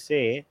where you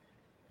say,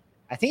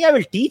 "I think I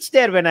will teach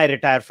there when I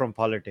retire from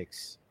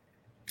politics."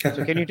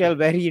 So can you tell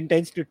where he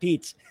intends to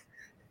teach?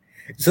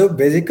 So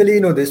basically,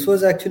 this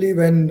was actually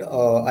when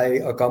I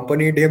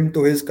accompanied him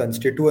to his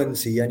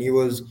constituency, and he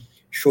was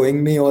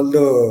showing me all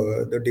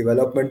the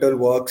developmental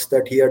works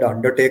that he had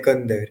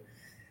undertaken there.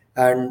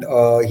 And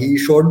he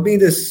showed me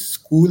this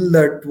school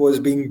that was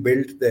being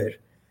built there,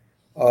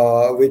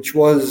 which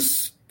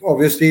was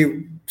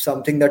obviously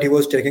something that he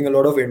was taking a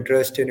lot of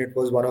interest in. It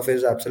was one of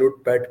his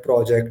absolute pet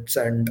projects,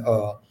 and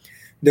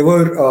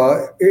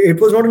it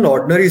was not an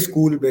ordinary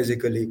school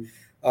basically.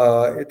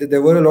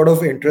 There were a lot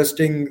of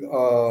interesting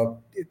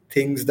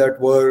things that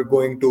were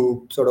going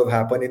to sort of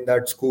happen in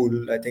that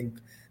school. I think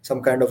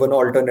some kind of an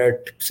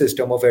alternate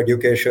system of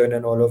education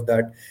and all of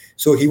that.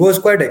 So he was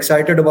quite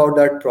excited about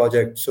that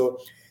project. So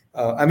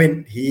I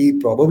mean, he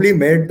probably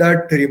made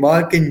that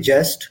remark in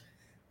jest,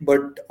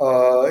 but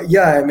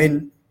yeah, I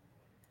mean,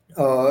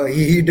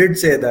 he did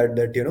say that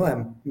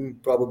I'm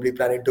probably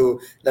planning to,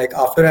 like,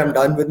 after I'm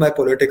done with my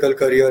political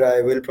career,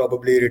 I will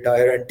probably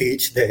retire and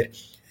teach there.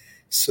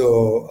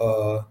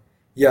 So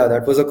yeah,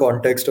 that was the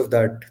context of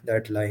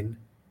that line.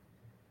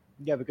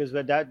 Yeah, because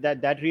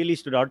that really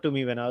stood out to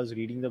me when I was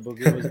reading the book.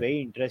 It was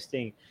very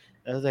interesting.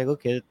 I was like,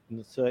 okay,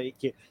 so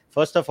okay,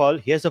 first of all,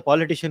 here's a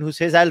politician who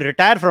says I'll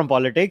retire from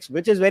politics,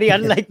 which is very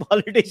unlike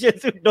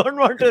politicians who don't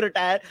want to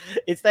retire.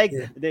 It's like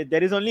Yeah.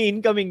 there is only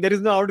incoming, there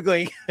is no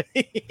outgoing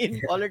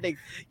in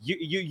politics.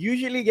 You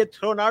usually get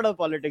thrown out of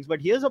politics, but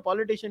here's a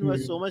politician who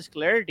has so Mhm. much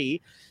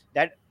clarity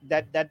that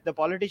the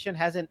politician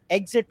has an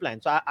exit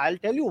plan. So I'll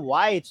tell you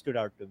why it stood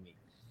out to me.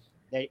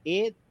 That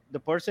the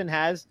person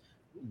has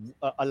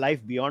a life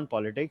beyond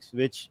politics,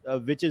 which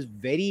is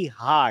very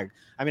hard.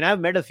 I mean,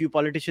 I've met a few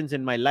politicians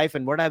in my life,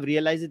 and what I've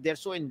realized is they're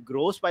so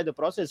engrossed by the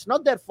process. It's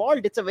not their fault.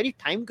 It's a very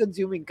time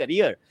consuming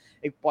career.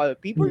 If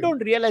people Mhm.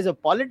 don't realize a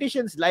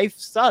politician's life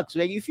sucks.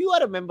 Like, if you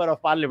are a member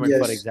of parliament,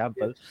 for Yes.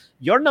 example,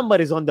 your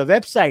number is on the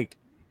website.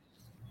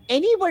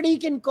 Anybody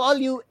can call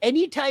you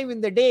anytime in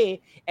the day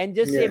and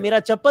just say Yeah. मेरा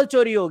चप्पल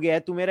चोरी हो गया है,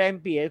 तू मेरा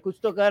MP है, कुछ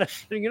तो कर.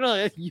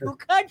 You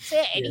can't say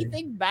Yeah.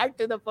 anything bad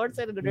to the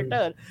person in Mhm.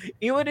 return,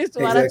 even if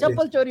तुम्हारा Exactly.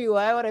 चप्पल चोरी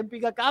हुआ है और MP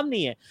का काम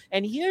नहीं है.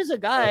 And here's a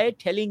guy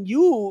telling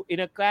you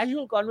in a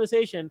casual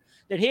conversation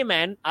that, hey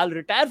man, I'll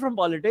retire from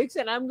politics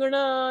and I'm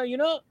gonna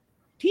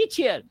teach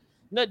here.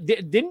 No,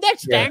 didn't that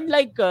Yeah. stand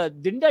like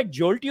didn't that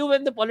jolt you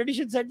when the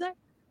politician said that?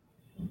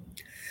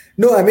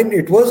 No, I mean,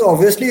 it was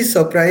obviously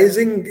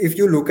surprising if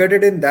you look at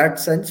it in that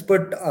sense,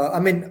 but I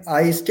mean,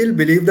 I still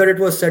believe that it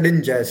was said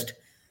in jest.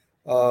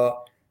 Uh,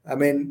 I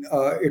mean,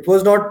 it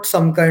was not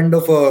some kind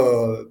of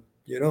a,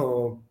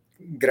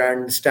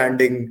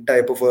 grandstanding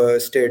type of a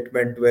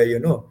statement where,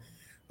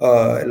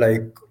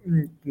 like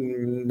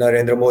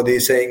Narendra Modi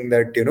saying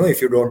that,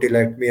 if you don't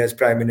elect me as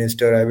prime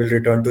minister, I will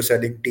return to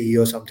selling tea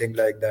or something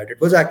like that. It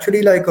was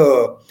actually like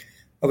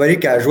a very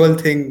casual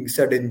thing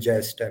said in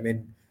jest. I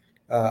mean,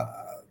 uh,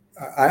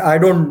 I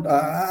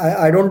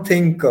don't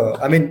think.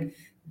 I mean,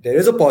 there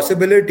is a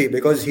possibility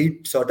because he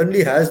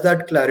certainly has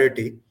that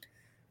clarity.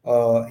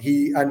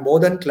 He and more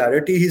than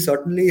clarity, he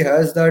certainly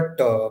has that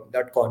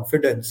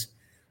confidence.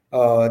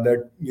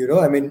 That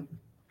I mean,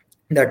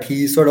 that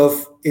he sort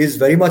of is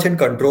very much in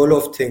control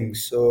of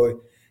things.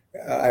 So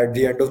at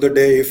the end of the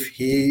day, if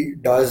he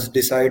does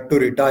decide to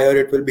retire,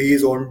 it will be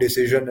his own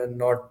decision and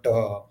not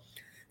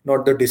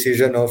the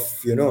decision of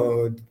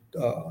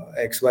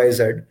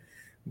XYZ.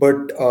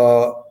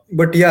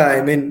 But yeah,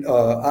 I mean,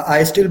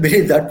 I still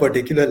believe that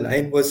particular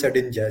line was said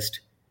in jest.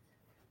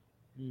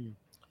 Hmm.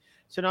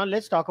 So now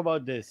let's talk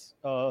about this.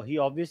 He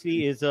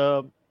obviously is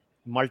a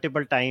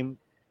multiple time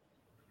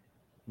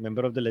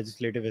member of the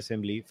Legislative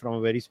Assembly from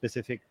a very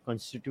specific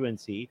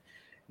constituency.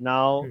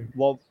 Now,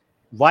 Hmm.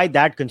 why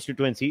that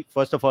constituency?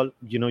 First of all,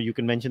 you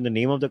can mention the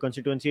name of the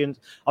constituency, and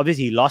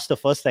obviously he lost the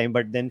first time,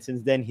 but then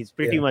since then he's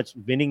pretty Yeah. much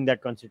winning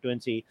that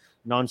constituency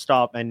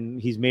non-stop, and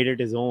he's made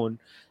it his own.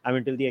 I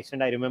mean, till the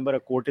extent I remember a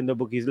quote in the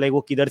book, he's like,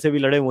 "वो किधर से भी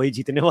लड़े वही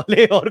जीतने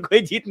वाले और कोई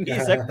जीत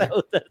नहीं सकता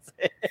उधर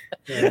से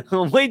Yeah.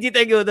 वही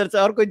जीतेंगे उधर से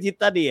और कोई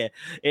जीतता नहीं है."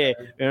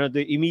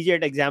 The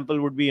immediate example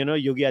would be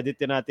Yogi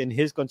Adityanath in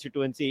his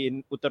constituency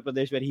in Uttar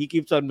Pradesh, where he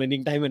keeps on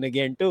winning time and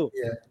again too,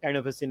 Yeah. kind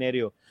of a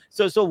scenario.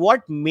 So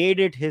what made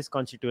it his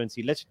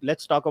constituency?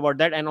 Let's talk about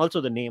that, and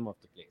also the name of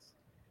the place.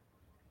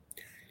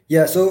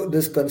 Yeah, so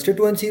this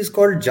constituency is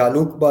called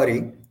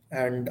Jalukbari,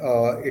 and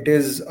it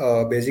is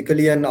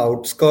basically an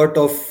outskirt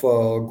of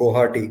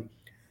Guwahati.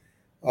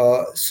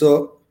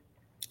 So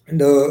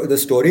the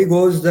story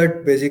goes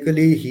that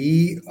basically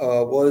he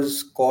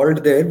was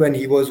called there when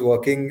he was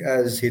working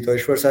as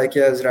Hiteshwar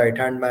Saikia's right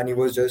hand man.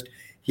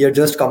 He had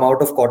just come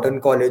out of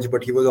Cotton College,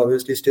 but he was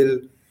obviously still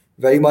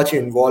very much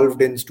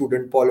involved in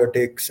student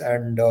politics,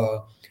 and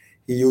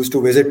he used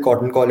to visit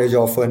Cotton College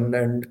often.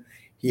 And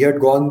he had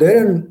gone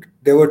there, and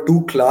there were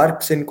two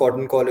clerks in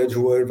Cotton College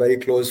who were very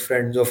close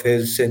friends of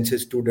his since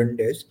his student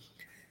days,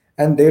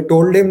 and they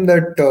told him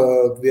that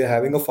we are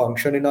having a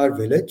function in our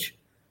village.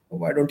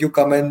 Why don't you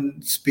come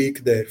and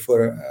speak there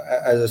for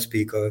as a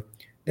speaker?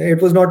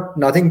 It was not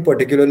nothing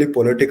particularly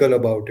political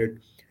about it,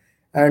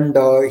 and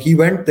he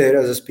went there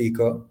as a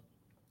speaker,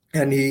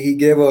 and he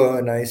gave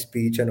a nice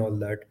speech and all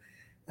that.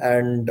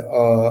 And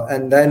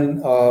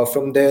then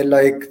from there,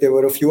 like, there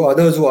were a few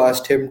others who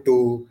asked him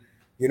to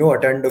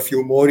attend a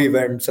few more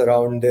events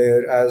around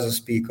there as a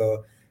speaker,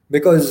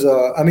 because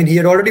I mean, he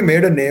had already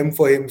made a name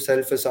for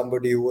himself as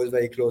somebody who was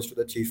very close to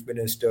the chief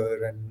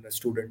minister and a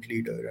student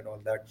leader and all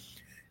that.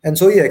 And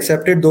so he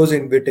accepted those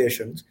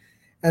invitations.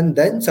 And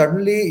then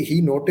suddenly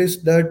he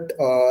noticed that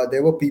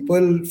there were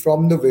people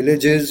from the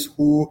villages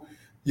who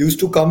used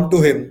to come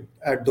to him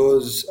at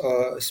those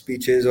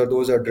speeches or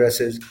those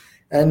addresses.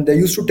 And they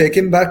used to take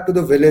him back to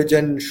the village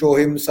and show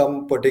him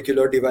some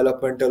particular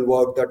developmental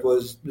work that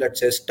was,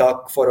 let's say,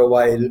 stuck for a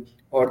while,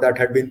 or that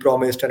had been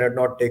promised and had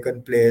not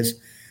taken place.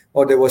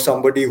 Or there was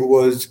somebody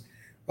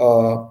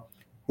uh,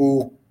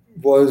 who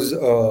was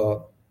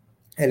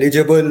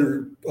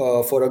eligible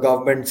for a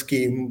government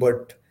scheme,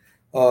 but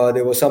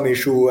there was some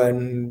issue,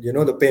 and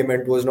the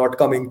payment was not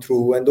coming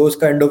through, and those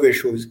kind of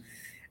issues.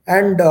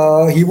 And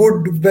he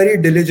would very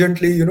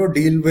diligently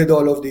deal with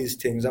all of these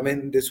things. I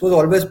mean, this was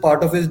always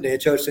part of his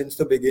nature since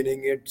the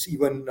beginning. It's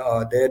even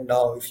there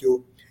now. If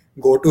you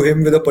go to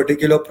him with a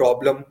particular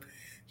problem,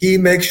 he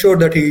makes sure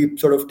that he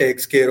sort of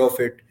takes care of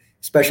it,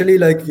 especially,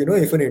 like,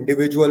 if an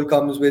individual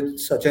comes with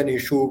such an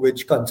issue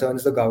which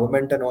concerns the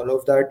government and all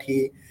of that.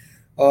 He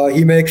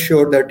makes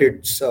sure that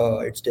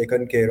it's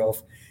taken care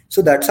of.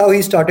 So that's how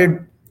he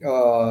started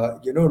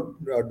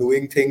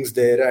doing things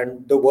there,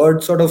 and the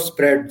word sort of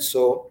spread.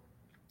 So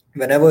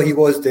whenever he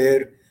was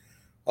there,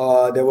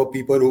 there were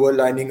people who were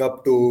lining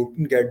up to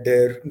get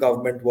their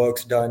government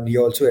works done. He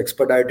also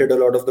expedited a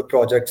lot of the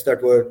projects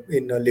that were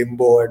in a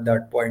limbo at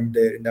that point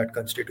there in that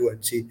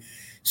constituency.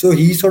 So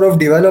he sort of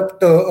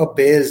developed a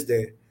base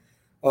there.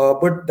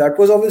 But that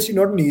was obviously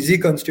not an easy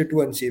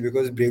constituency,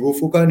 because Bregu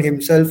Fukan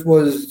himself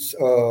was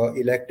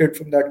elected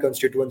from that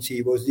constituency.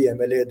 He was the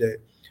MLA there.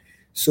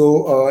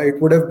 So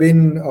it would have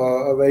been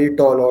a very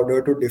tall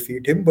order to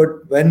defeat him.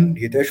 But when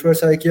Hiteshwar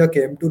Saikia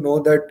came to know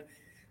that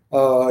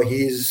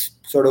he's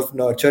sort of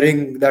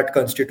nurturing that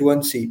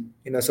constituency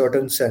in a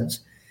certain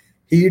sense,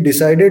 he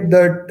decided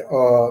that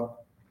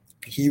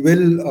he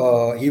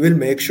will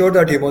make sure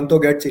that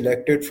Himanto gets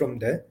elected from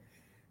there,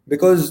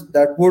 because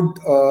that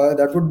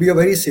would be a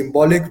very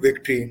symbolic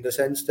victory, in the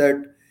sense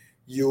that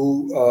he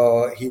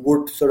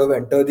would sort of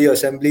enter the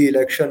assembly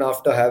election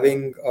after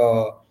having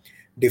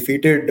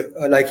defeated,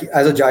 like,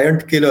 as a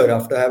giant killer,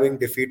 after having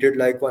defeated,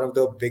 like, one of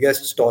the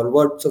biggest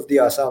stalwarts of the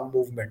Assam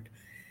movement,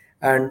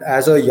 and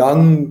as a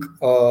young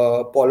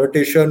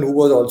politician who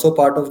was also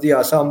part of the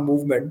Assam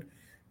movement.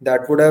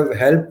 That would have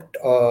helped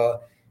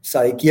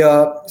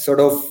Saikia sort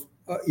of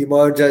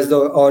emerge as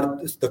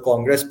the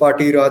Congress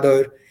party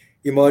rather,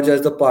 emerge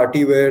as the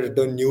party where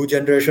the new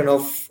generation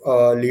of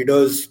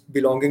leaders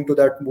belonging to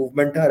that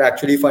movement are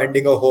actually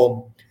finding a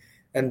home.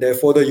 And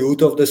therefore, the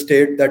youth of the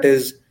state, that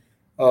is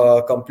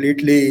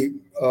completely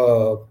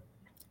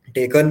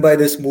taken by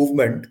this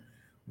movement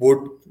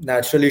would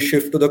naturally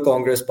shift to the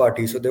Congress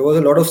party. So there was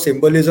a lot of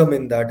symbolism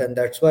in that, and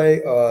that's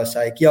why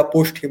Saikia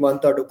pushed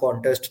Himanta to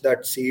contest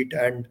that seat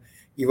and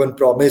even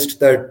promised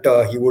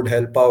that he would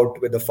help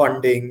out with the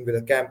funding, with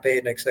the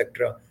campaign,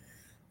 etc.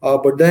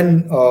 But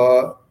then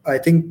I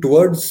think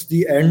towards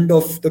the end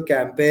of the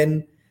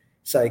campaign,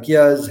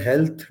 Saikia's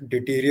health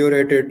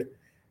deteriorated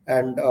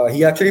and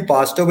he actually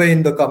passed away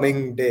in the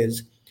coming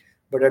days.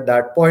 But at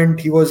that point,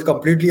 he was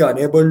completely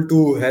unable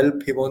to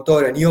help Himanta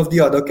or any of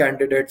the other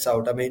candidates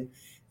out. I mean,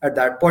 at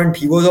that point,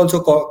 he was also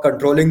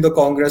controlling the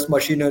Congress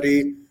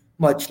machinery,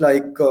 much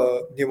like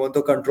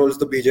Himanta controls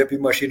the BJP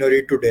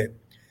machinery today,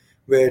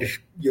 where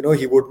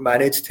he would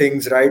manage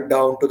things right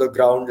down to the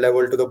ground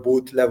level, to the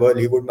booth level.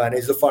 He would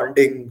manage the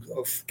funding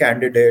of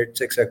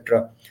candidates,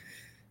 etc.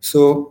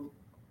 So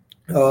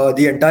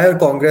the entire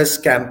Congress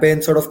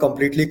campaign sort of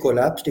completely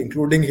collapsed,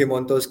 including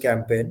Himanta's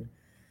campaign,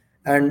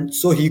 and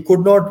so he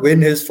could not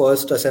win his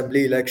first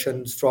assembly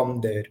elections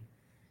from there.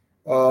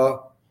 Uh,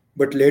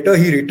 but later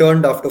he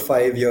returned after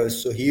 5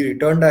 years. So he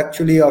returned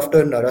actually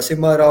after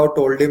Narasimha Rao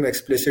told him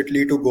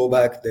explicitly to go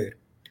back there,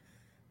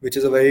 which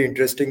is a very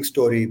interesting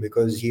story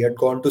because he had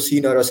gone to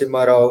see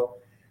Narasimha Rao,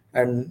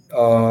 and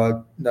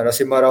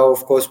Narasimha Rao,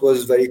 of course,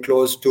 was very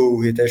close to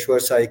Hiteshwar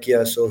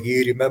Saikia, so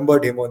he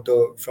remembered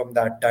Himanto from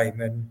that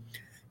time. And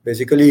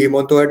basically,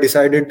 Himanto had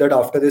decided that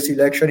after this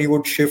election, he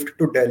would shift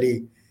to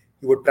Delhi.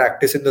 He would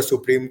practice in the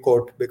Supreme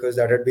Court because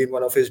that had been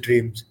one of his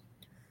dreams.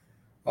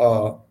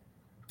 Uh,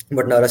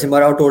 but Narasimha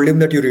Rao told him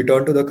that you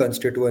return to the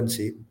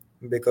constituency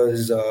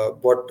because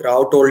what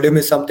Rao told him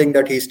is something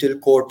that he still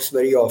quotes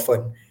very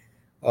often.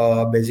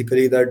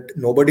 Basically, that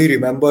nobody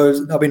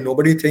remembers, I mean,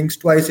 nobody thinks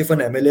twice if an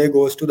MLA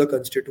goes to the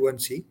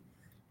constituency,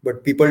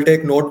 but people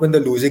take note when the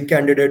losing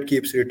candidate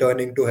keeps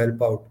returning to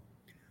help out.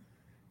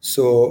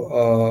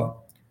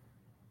 So,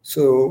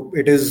 so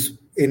it is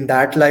in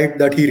that light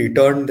that he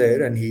returned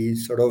there and he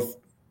sort of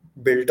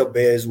built a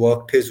base,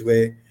 worked his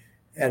way,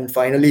 and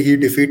finally he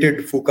defeated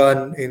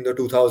Fukan in the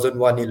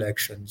 2001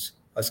 elections,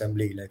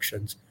 assembly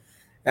elections.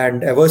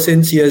 And ever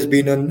since he has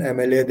been an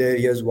MLA there,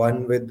 he has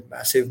won with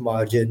massive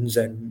margins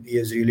and he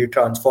has really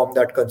transformed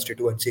that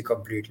constituency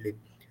completely.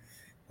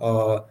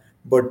 Uh,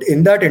 but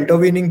in that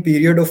intervening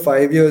period of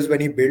 5 years, when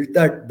he built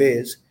that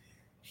base,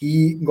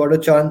 he got a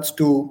chance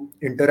to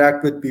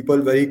interact with people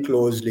very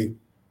closely.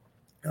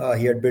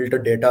 He had built a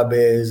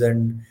database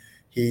and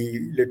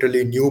he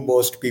literally knew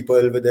most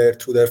people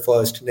with through their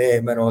first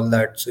name and all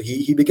that. So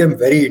he became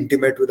very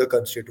intimate with the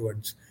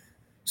constituents.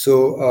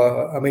 So,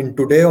 I mean,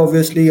 today,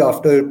 obviously,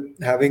 after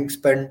having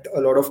spent a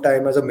lot of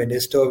time as a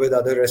minister with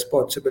other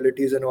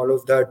responsibilities and all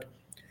of that,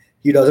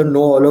 he doesn't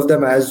know all of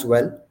them as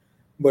well,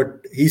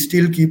 but he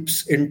still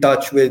keeps in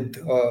touch with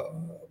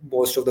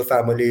most of the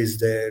families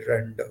there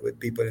and with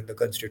people in the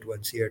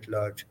constituency at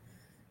large.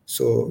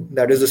 So,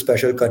 that is a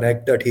special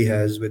connect that he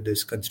has with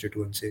this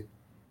constituency.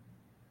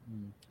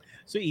 Hmm.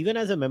 So even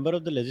as a member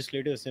of the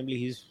Legislative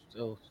Assembly,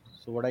 so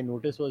what I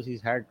noticed was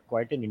he's had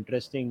quite an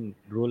interesting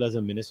role as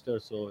a minister.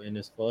 So in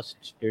his first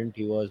stint,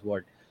 he was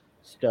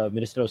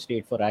Minister of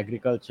State for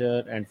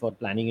Agriculture and for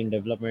Planning and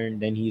Development.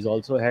 Then he's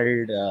also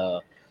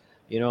held,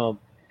 you know,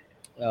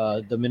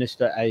 the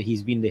minister.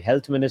 He's been the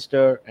health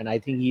minister, and I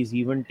think he's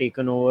even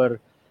taken over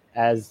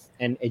as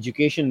an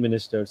education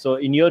minister. So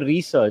in your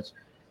research,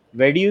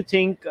 where do you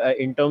think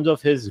in terms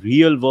of his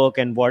real work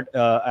and what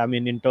I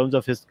mean in terms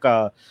of his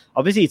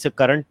obviously it's a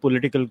current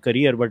political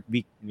career, but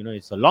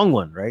it's a long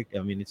one, right?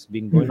 I mean, it's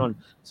been going Hmm. on.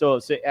 So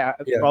Yeah.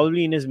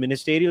 probably in his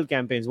ministerial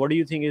campaigns, what do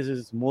you think is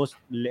his most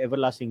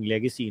everlasting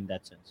legacy in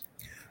that sense?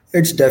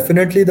 It's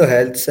definitely the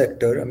health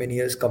sector. I mean, he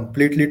has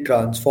completely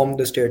transformed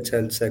the state's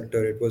health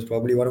sector. It was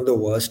probably one of the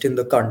worst in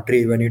the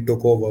country when he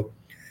took over.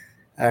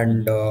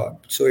 And Hmm.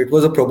 so it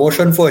was a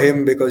promotion for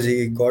him because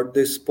he got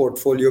this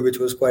portfolio, which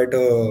was quite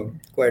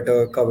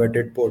a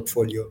coveted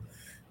portfolio.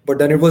 But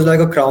then it was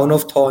like a crown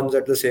of thorns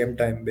at the same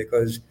time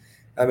because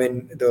I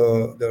mean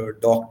the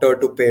doctor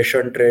to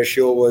patient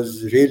ratio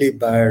was really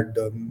bad.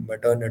 The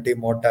maternity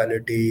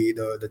mortality,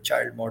 the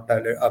child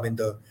mortality, I mean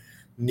the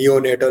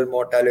neonatal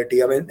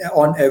mortality. I mean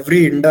on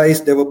every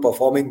indice they were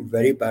performing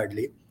very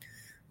badly.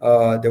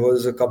 There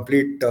was a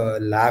complete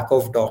lack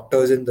of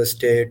doctors in the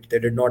state. They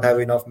did not have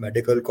enough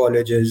medical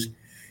colleges.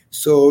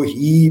 So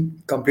he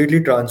completely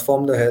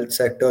transformed the health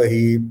sector.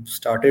 He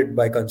started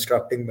by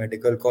constructing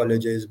medical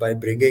colleges,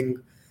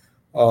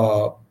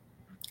 uh,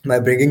 by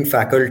bringing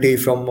faculty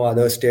from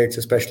other states,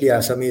 especially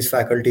Assamese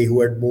faculty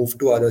who had moved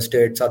to other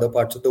states, other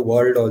parts of the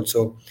world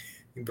also.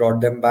 He brought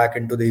them back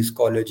into these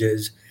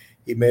colleges.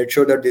 He made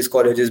sure that these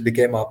colleges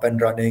became up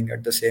and running.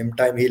 At the same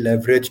time, he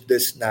leveraged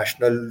this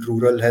national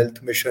rural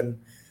health mission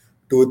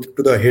to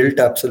the hilt,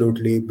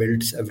 absolutely,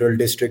 built several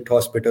district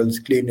hospitals,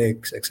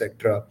 clinics,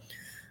 etc.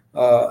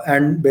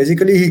 And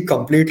basically, he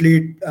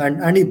completely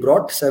and he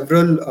brought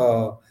several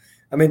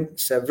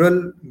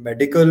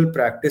medical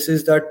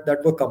practices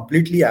that were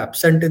completely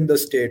absent in the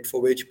state, for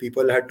which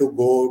people had to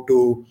go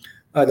to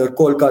either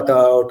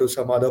Kolkata or to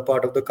some other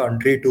part of the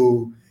country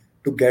to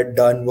to get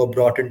done were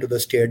brought into the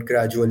state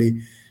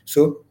gradually.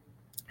 So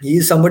he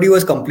is somebody who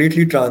has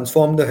completely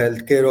transformed the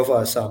healthcare of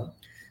Assam.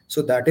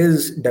 So that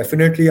is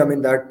definitely,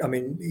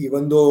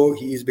 even though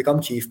he's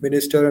become chief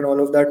minister and all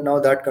of that now,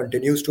 that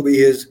continues to be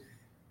his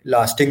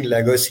lasting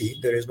legacy.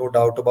 There is no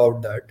doubt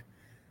about that.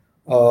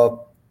 Uh,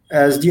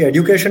 as the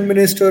education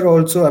minister,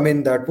 also,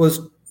 that was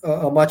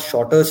a much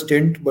shorter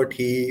stint, but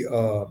he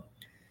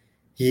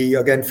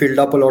again filled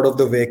up a lot of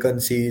the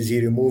vacancies.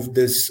 He removed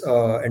this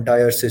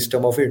entire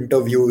system of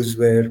interviews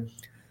where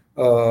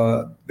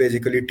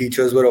basically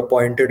teachers were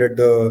appointed at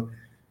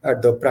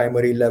the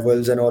primary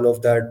levels and all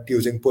of that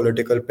using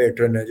political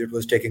patronage. It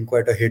was taking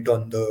quite a hit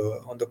on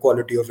the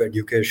quality of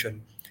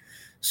education.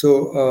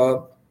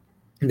 So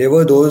there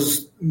were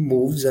those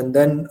moves, and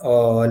then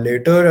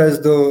later as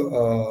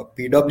the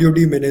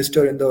PWD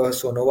minister in the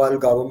Sonowal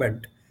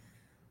government,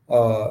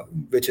 uh,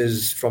 which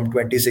is from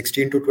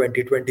 2016 to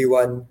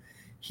 2021,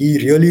 he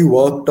really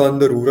worked on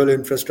the rural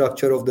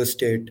infrastructure of the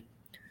state.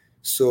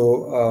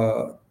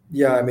 So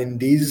yeah,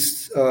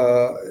 these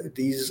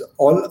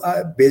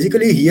all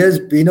basically he has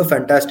been a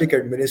fantastic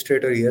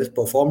administrator. He has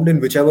performed in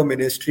whichever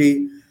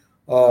ministry,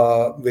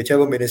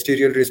 whichever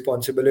ministerial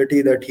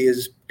responsibility that he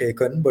has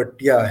taken. But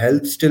yeah,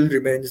 health still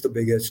remains the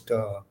biggest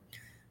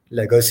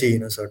legacy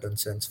in a certain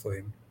sense for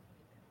him.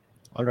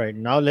 All right,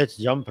 now let's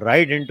jump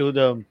right into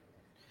the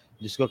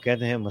जिसको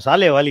कहते हैं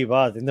मसाले वाली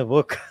बात in the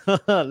book.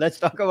 Let's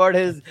talk about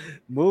his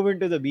move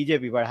into the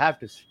BJP. But I have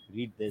to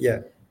read this. Yeah,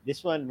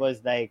 This one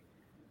was like,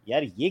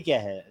 यार ये क्या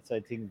है? So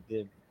I think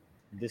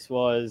this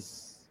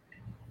was.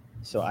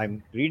 So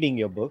I'm reading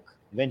your book.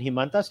 When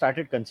Himanta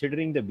started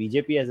considering the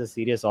BJP as a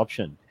serious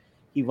option,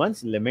 he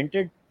once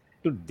lamented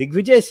to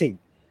Digvijay Singh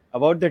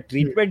about the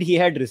treatment he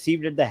had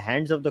received at the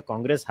hands of the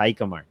Congress High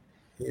Command.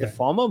 The yeah,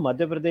 former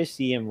Madhya Pradesh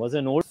CM was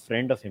an old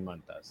friend of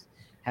Himanta's.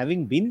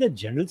 Having been the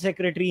General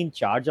Secretary in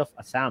charge of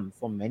Assam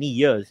for many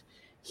years,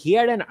 he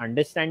had an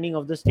understanding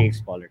of the state's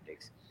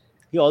politics.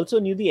 He also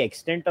knew the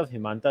extent of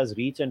Himanta's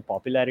reach and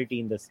popularity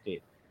in the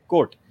state.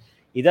 Quote,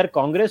 इधर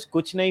कांग्रेस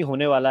कुछ नहीं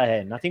होने वाला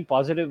है. Nothing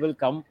positive will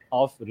come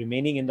of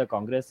remaining in the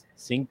Congress,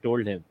 Singh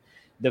told him.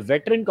 The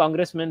veteran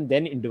congressman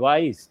then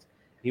advised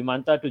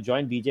Himanta to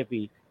join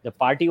BJP. The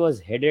party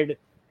was headed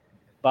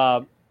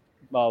by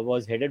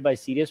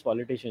serious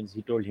politicians,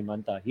 he told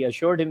Himanta. He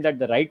assured him that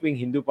the right wing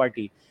Hindu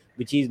party,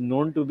 which he is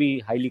known to be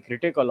highly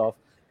critical of,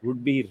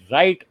 would be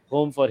right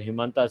home for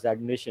Himanta's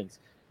admonitions.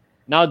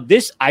 Now,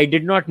 this I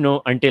did not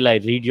know until I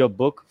read your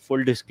book,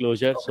 full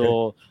disclosure. okay.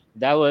 So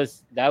that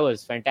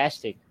was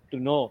fantastic to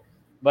know.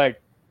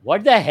 But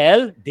what the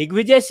hell?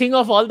 Digvijay Singh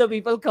of all the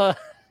people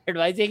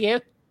advising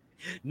him?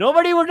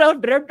 Nobody would have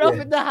dreamt of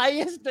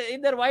Yeah.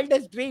 in their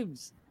wildest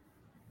dreams.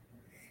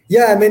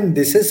 Yeah,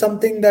 this is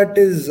something that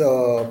is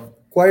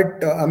quite.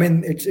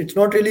 It's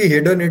not really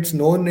hidden. It's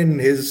known in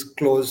his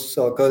close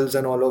circles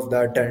and all of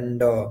that. And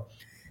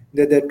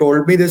they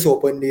told me this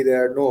openly. They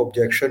had no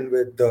objection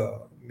with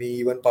me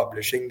even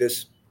publishing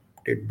this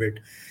tidbit.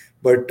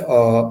 But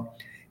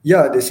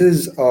yeah, this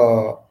is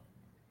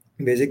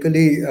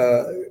basically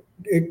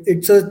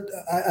it's a.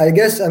 I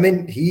guess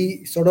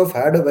he sort of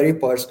had a very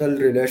personal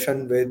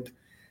relation with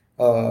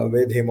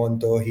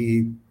Himanta.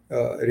 He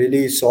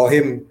really saw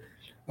him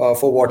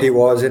for what he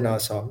was in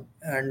Assam.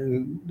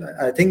 And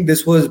I think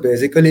this was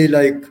basically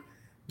like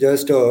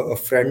just a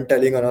friend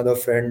telling another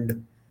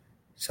friend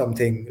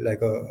something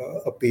like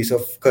a piece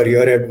of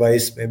career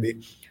advice,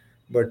 maybe.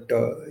 But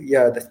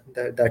yeah,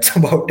 that's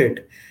about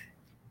it.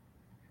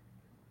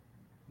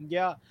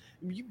 Yeah.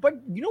 But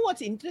you know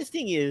what's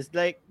interesting is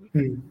like,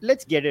 Hmm.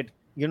 let's get it,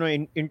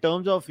 in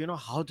terms of,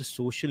 how the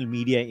social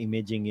media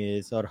imaging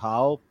is, or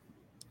how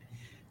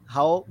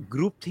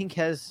groupthink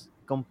has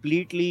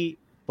completely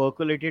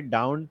percolated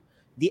down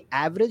the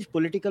average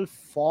political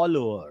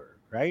follower,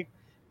 right?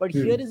 But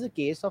here Hmm. is a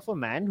case of a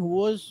man who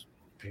was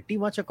pretty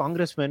much a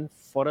congressman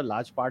for a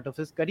large part of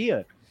his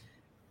career.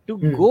 To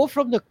Hmm. go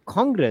from the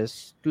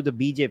Congress to the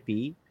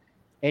BJP,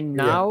 and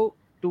Yeah. now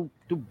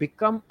to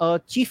become a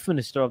chief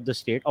minister of the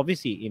state,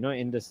 obviously,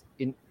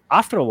 in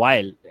after a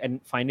while, and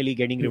finally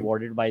getting Hmm.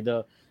 rewarded by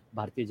the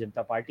Bharatiya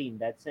Janata Party in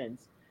that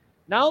sense.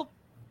 Now,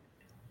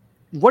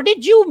 what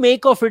did you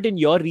make of it in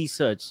your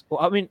research?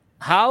 I mean,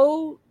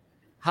 how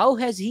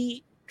has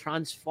he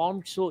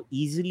transformed so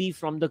easily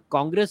from the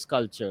Congress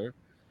culture?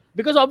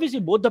 Because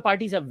obviously both the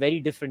parties have very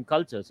different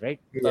cultures,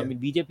 right? I Yeah. mean,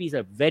 BJP is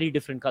a very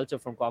different culture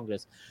from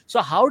Congress. So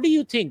how do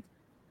you think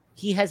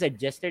he has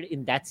adjusted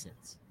in that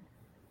sense?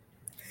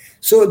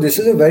 So this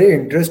is a very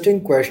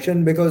interesting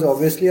question because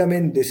obviously,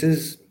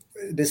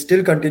 this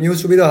still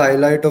continues to be the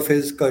highlight of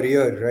his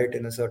career, right?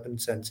 In a certain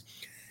sense,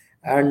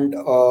 and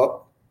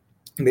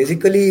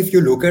basically, if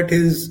you look at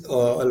his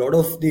a lot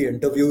of the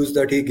interviews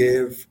that he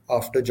gave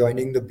after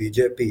joining the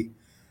BJP,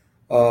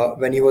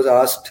 when he was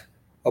asked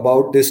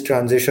about this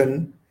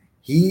transition,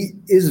 he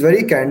is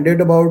very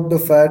candid about the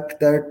fact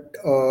that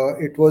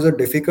it was a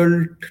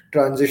difficult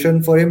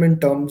transition for him in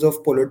terms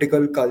of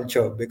political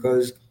culture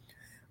because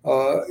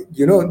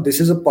this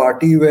is a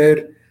party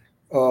where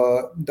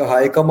the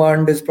high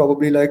command is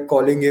probably like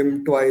calling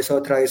him twice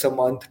or thrice a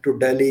month to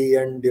Delhi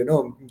and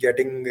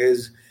getting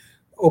his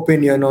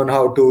opinion on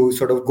how to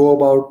sort of go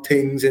about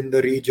things in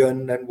the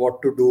region and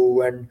what to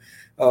do. And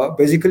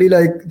basically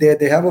like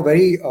they have a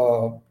very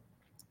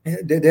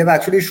they've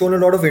actually shown a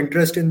lot of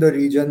interest in the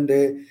region.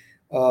 They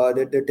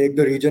take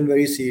the region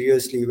very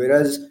seriously,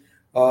 whereas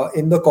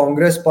in the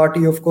Congress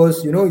party, of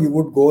course, you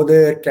would go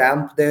there,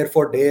 camp there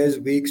for days,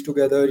 weeks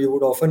together. You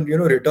would often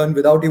return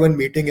without even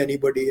meeting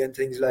anybody and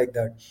things like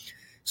that.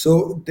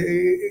 So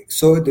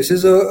this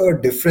is a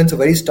difference, a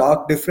very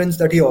stark difference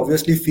that he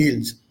obviously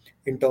feels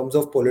in terms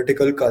of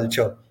political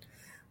culture.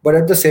 But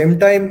at the same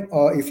time,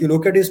 if you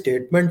look at his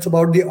statements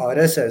about the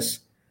RSS,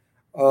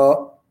 uh,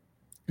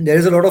 there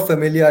is a lot of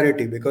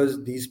familiarity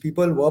because these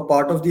people were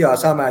part of the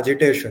Assam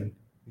agitation.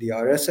 The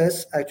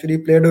RSS actually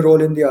played a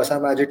role in the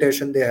Assam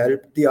agitation. They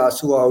helped the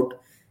ASU out,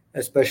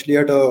 especially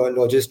at a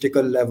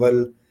logistical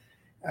level.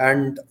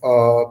 And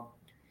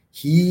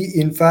he,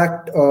 in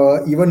fact,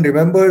 even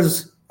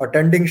remembers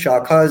attending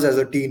shakhas as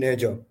a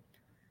teenager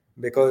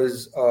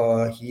because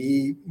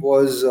he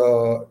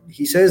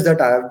says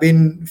that I have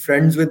been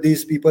friends with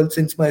these people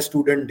since my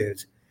student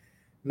days.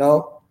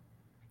 Now,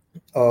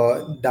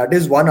 that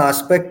is one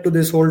aspect to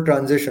this whole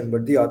transition,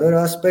 but the other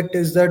aspect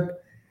is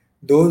that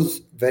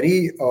those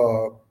very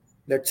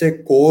let's say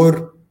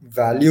core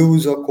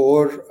values or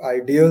core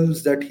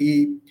ideals that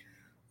he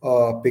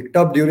picked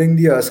up during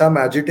the Assam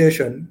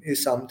agitation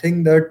is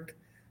something that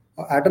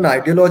at an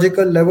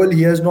ideological level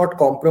he has not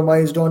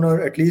compromised on,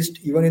 or at least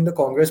even in the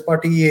Congress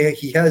party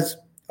he has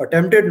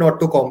attempted not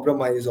to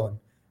compromise on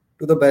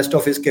to the best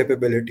of his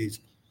capabilities.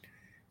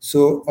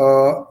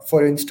 So,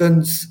 for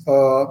instance,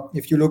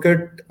 if you look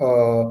at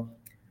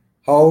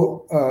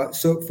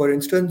for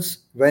instance,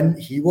 when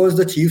he was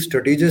the chief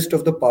strategist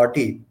of the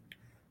party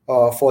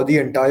for the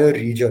entire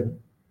region,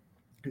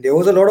 there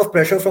was a lot of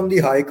pressure from the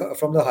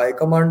high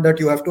command that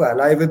you have to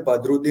ally with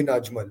Badruddin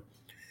Ajmal.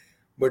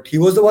 But he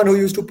was the one who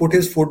used to put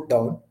his foot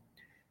down,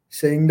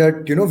 saying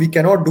that we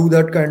cannot do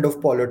that kind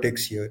of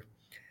politics here.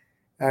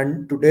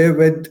 And today,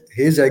 with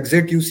his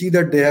exit, you see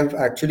that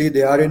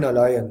they are in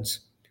alliance.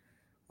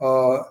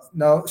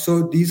 Now,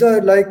 so these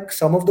are like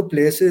some of the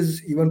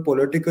places, even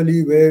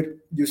politically, where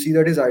you see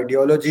that his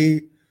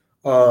ideology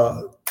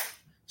uh,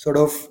 sort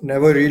of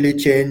never really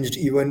changed,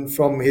 even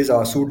from his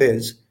ASU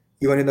days,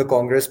 even in the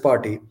Congress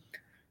party.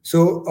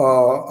 So,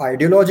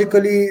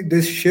 ideologically,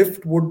 this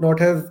shift would not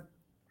have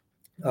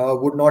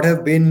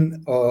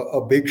been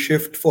a big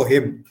shift for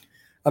him.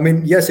 I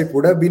mean, yes, it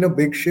would have been a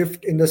big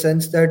shift in the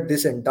sense that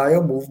this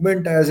entire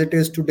movement as it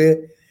is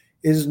today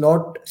is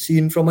not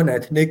seen from an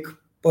ethnic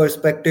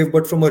perspective,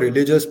 but from a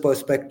religious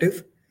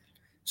perspective.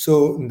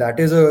 So that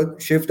is a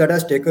shift that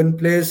has taken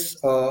place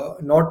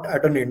not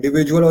at an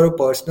individual or a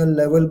personal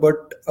level,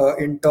 but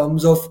in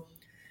terms of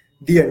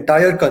the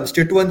entire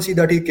constituency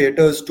that he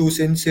caters to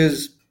since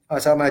his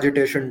Assam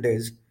agitation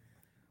days.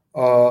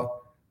 Uh,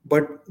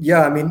 but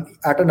yeah, I mean,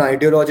 at an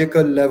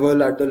ideological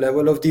level, at the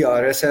level of the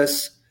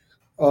RSS,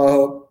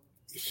 uh,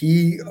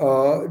 he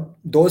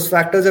those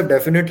factors have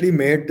definitely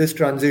made this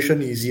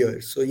transition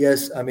easier. So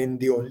yes, I mean,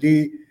 the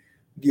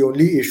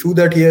only issue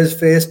that he has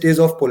faced is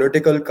of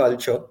political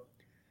culture.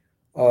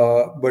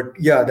 But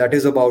yeah, that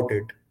is about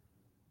it.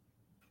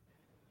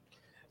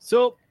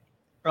 So,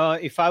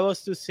 if I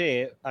was to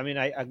say, I mean,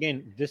 I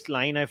again, this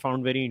line I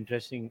found very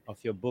interesting of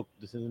your book.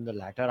 This is in the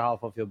latter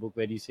half of your book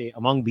where you say,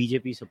 among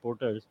BJP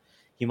supporters,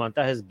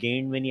 Himanta has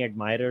gained many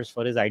admirers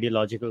for his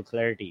ideological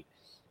clarity.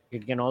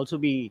 It can also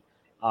be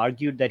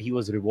argued that he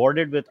was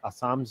rewarded with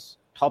Assam's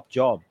top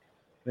job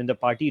when the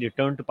party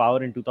returned to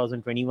power in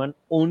 2021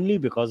 only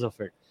because of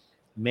it.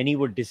 Many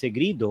would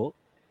disagree, though,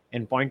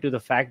 and point to the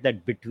fact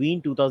that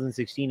between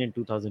 2016 and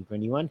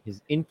 2021,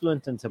 his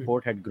influence and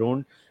support had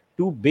grown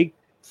too big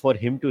for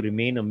him to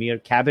remain a mere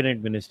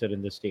cabinet minister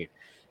in the state.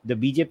 The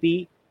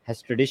BJP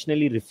has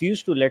traditionally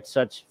refused to let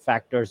such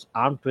factors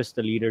arm twist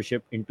the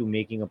leadership into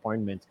making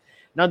appointments.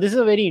 Now, this is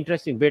a very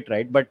interesting bit,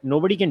 right? But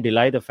nobody can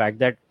deny the fact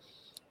that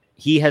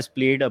he has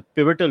played a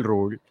pivotal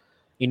role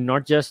in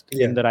not just in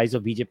Yeah, the rise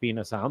of BJP in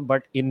Assam,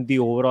 but in the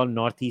overall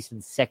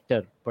northeastern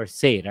sector per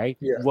se, right?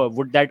 yeah,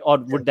 Would that, or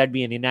yeah. would that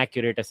be an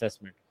inaccurate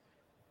assessment?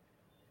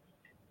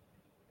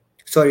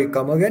 Sorry,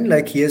 come again.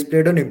 Like he has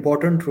played an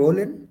important role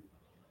in.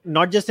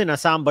 Not just in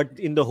Assam, but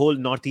in the whole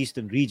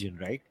northeastern region,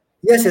 right?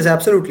 Yes, yes,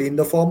 absolutely. In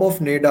the form of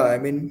NEDA, I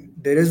mean,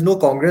 there is no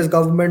Congress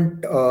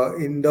government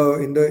in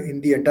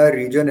the entire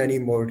region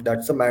anymore.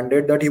 That's the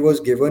mandate that he was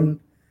given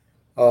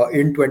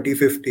in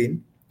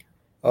 2015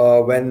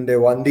 when they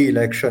won the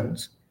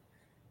elections.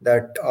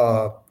 That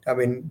I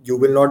mean, you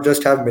will not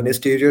just have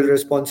ministerial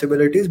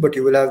responsibilities, but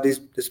you will have this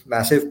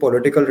massive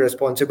political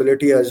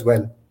responsibility as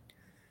well.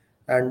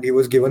 And he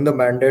was given the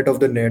mandate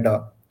of the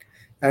NEDA.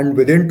 And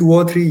within 2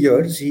 or 3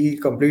 years, he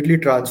completely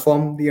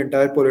transformed the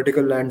entire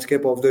political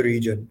landscape of the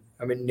region.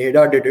 I mean,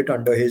 NEDA did it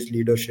under his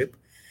leadership.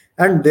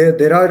 And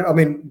there are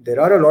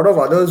a lot of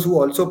others who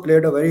also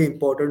played a very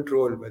important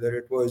role, whether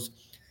it was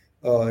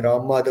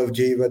Ram Madhav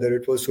ji, whether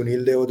it was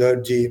Sunil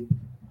Deodhar ji,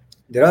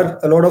 There are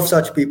a lot of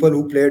such people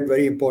who played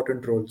very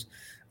important roles.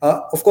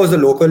 Of course, the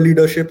local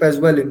leadership as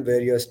well in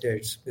various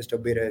states, Mr.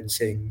 Biren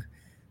Singh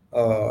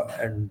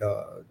and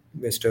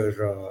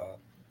Mr.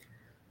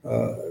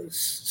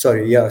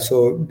 Sorry, yeah.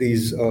 So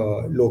these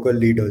local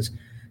leaders.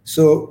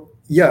 So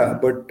yeah,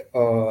 but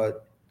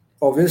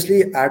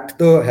obviously at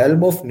the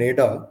helm of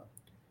NEDA,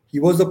 he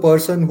was the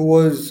person who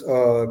was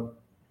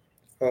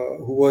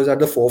at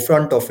the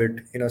forefront of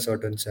it in a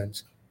certain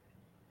sense.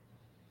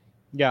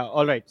 Yeah,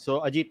 all right. So,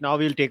 Ajit, now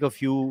we'll take a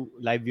few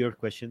live viewer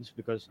questions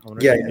because I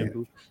want to Yeah, take yeah, them yeah.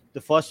 too. The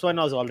first one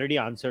was already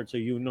answered. So,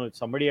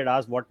 somebody had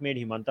asked what made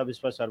Himanta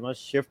Biswa Sarma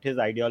shift his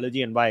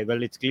ideology and why.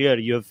 Well, it's clear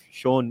you have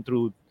shown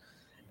through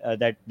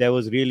that there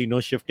was really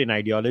no shift in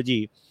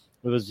ideology.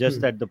 It was just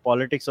Hmm. that the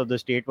politics of the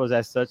state was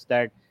as such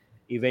that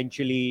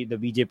eventually the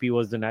BJP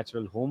was the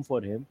natural home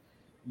for him.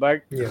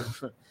 But Yeah.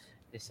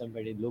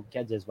 somebody लोग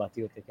क्या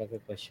जज्बाती होते हैं, क्या क्या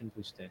question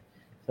पूछते हैं.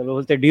 सब लोग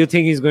बोलते हैं, do you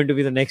think he's going to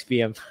be the next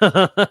PM?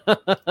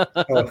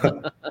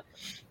 Uh,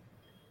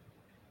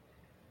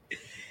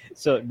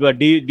 So,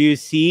 do you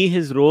see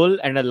his role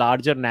at a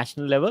larger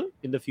national level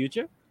in the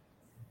future?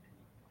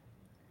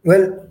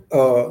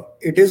 well,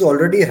 it is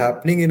already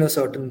happening in a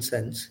certain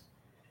sense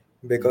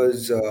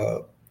because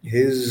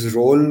his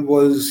role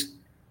was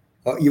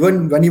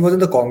even when he was in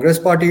the Congress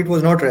party, it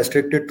was not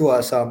restricted to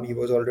Assam. He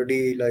was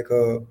already like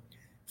a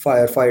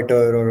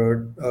firefighter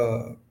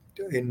or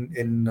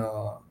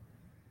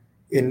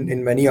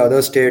in many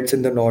other states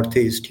in the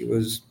Northeast. He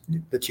was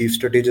the chief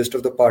strategist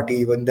of the party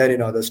even then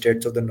in other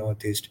states of the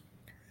Northeast.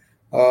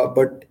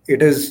 But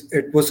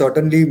it was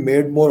certainly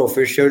made more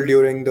official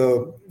during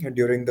the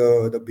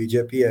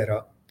BJP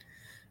era.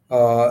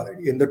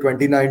 In the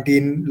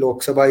 2019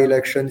 Lok Sabha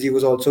elections, he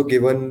was also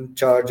given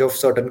charge of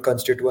certain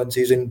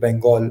constituencies in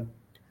Bengal,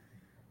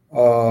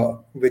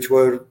 which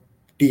were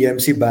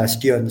TMC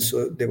bastions.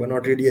 So they were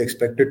not really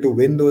expected to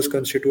win those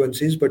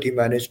constituencies, but he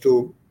managed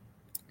to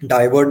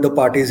divert the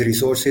party's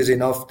resources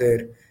enough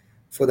there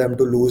for them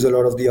to lose a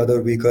lot of the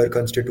other weaker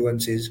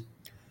constituencies.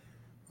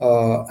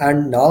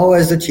 And now,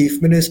 as the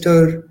chief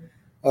minister,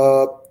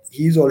 uh,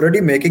 he's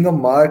already making a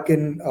mark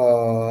in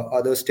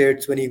other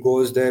states when he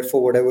goes there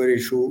for whatever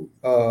issue.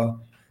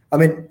 I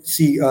mean,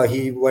 see,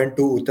 he went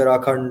to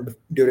Uttarakhand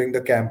during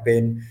the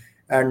campaign,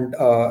 and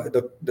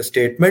the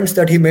statements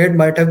that he made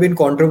might have been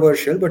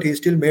controversial, but he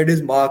still made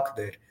his mark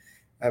there.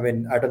 I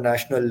mean, at a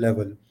national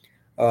level.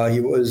 He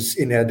was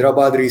in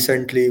Hyderabad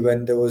recently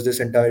when there was this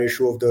entire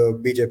issue of the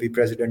BJP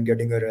president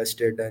getting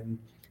arrested, and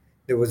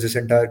there was this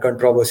entire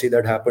controversy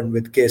that happened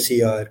with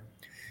KCR.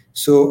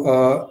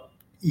 So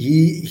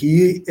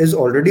he is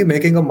already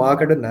making a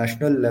mark at a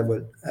national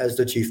level as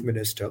the chief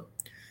minister,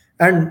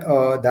 and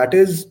that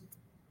is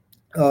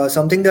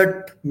something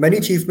that many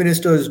chief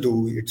ministers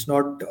do. It's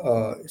not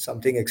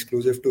something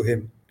exclusive to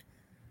him.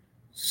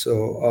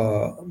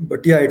 So,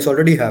 but yeah, it's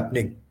already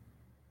happening.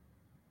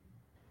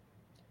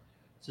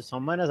 So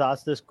someone has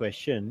asked this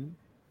question,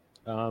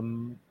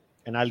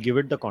 and I'll give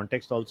it the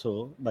context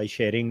also by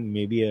sharing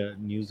maybe a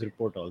news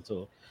report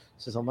also.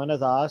 So someone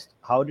has asked,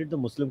 how did the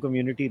Muslim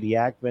community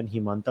react when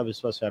Himanta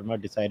Biswa Sarma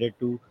decided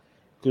to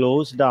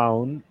close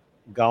down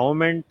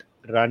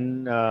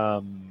government-run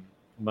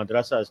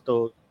madrasas?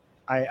 So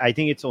I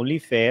think it's only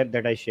fair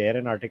that I share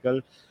an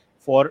article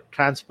for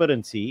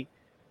transparency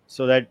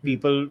so that Hmm.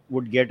 people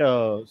would get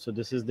a. So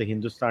this is the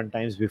Hindustan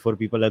Times before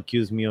people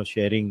accuse me of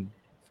sharing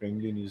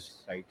friendly news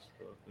sites.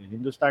 So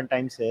Hindustan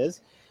Times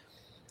says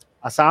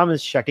Assam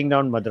is shutting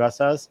down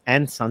madrasas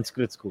and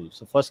Sanskrit schools.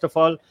 So first of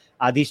all,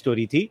 आधी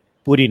story थी,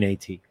 पूरी नहीं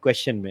थी.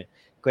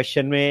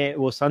 Question में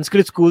वो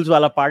Sanskrit schools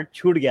वाला part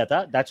छूट गया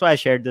था. That's why I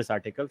shared this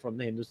article from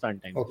the Hindustan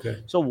Times. Okay.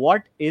 So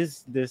what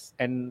is this,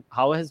 and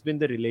how has been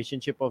the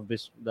relationship of the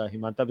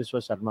Himanta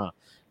Biswa Sarma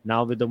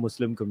now with the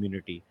Muslim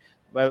community?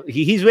 Well,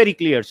 he's very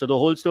clear. So the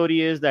whole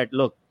story is that,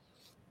 look,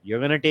 you're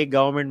going to take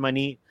government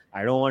money.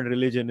 I don't want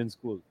religion in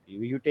school.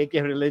 You take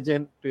your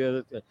religion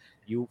to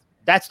you.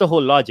 That's the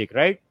whole logic,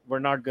 right? We're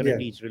not going to Yeah.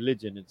 teach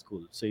religion in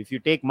school. So if you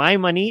take my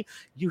money,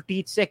 you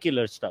teach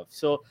secular stuff.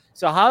 So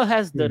how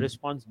has the Hmm.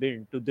 response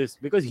been to this?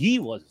 Because he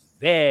was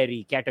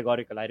very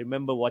categorical. I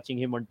remember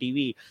watching him on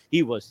TV.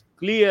 He was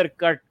clear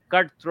cut,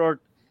 cutthroat,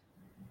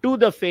 to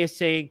the face,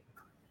 saying,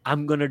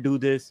 I'm going to do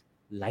this,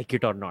 like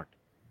it or not.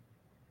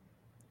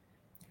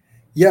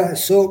 Yeah,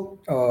 so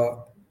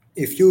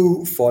if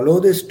you follow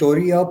this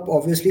story up,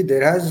 obviously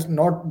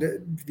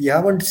we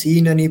haven't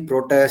seen any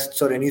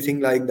protests or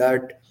anything like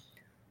that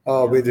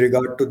Yeah. with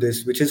regard to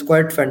this, which is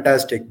quite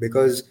fantastic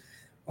because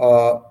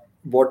uh,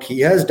 what he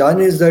has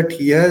done is that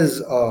he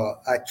has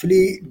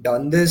actually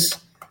done this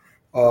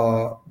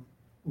uh,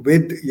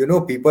 with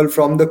people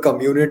from the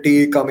community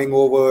coming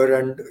over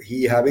and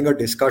he having a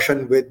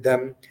discussion with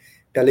them,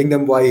 telling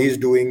them why he's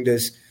doing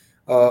this.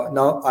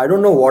 Now I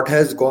don't know what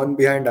has gone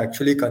behind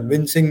actually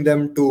convincing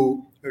them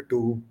to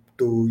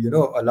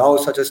allow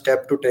such a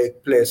step to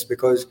take place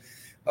because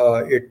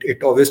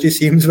it obviously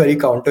seems very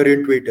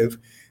counterintuitive,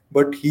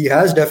 but he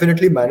has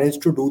definitely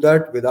managed to do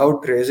that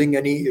without raising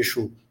any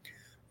issue.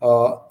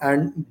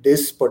 And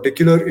this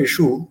particular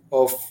issue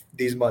of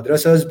these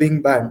madrasas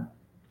being banned,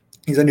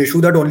 is an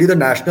issue that only the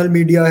national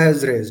media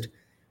has raised.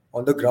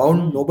 On the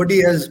ground, Hmm.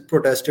 nobody has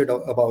protested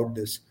about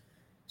this.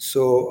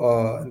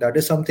 So that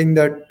is something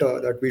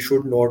that we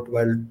should note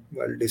while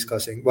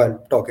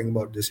talking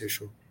about this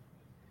issue.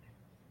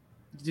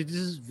 This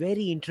is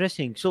very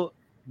interesting. So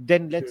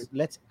then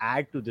let's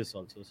add to this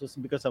also. So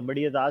because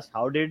somebody has asked,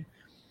 how did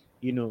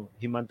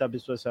Himanta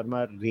Biswa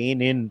Sarma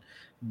rein in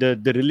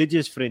the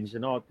religious fringe?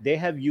 They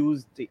have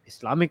used the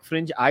Islamic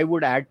fringe. I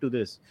would add to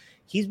this,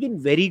 he's been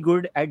very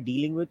good at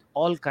dealing with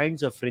all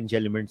kinds of fringe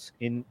elements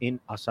in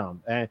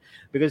Assam,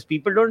 because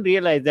people don't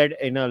realize that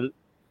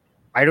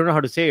I don't know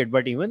how to say it,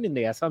 but even in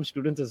the Assam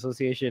Students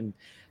Association,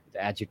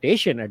 the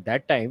agitation at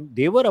that time,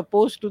 they were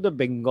opposed to the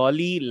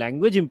Bengali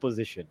language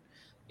imposition.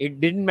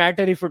 It didn't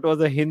matter if it was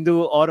a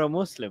Hindu or a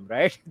Muslim,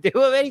 right? They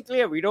were very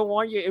clear. We don't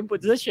want your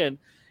imposition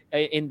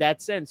in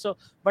that sense. So,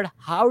 but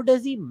how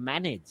does he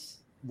manage?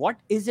 What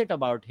is it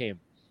about him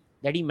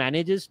that he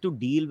manages to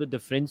deal with the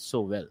French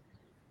so well?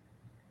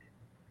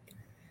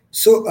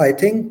 So I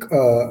think,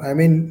 I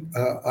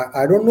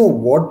don't know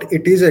what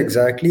it is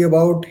exactly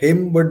about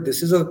him, but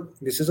this is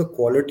a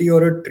quality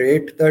or a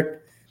trait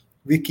that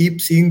we keep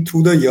seeing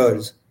through the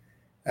years.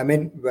 I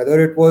mean,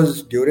 whether it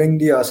was during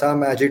the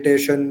Assam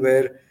agitation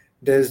where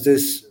there's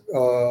this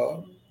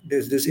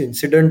there's this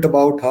incident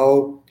about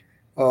how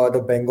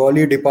the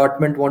Bengali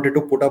department wanted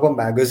to put up a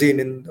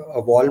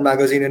wall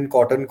magazine in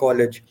Cotton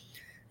College,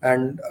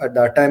 and at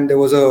that time there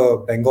was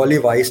a Bengali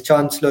vice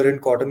chancellor in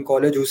Cotton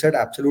College who said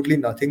absolutely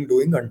nothing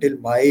doing until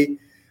my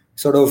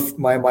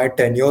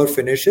tenure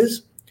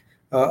finishes.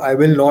 I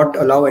will not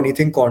allow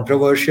anything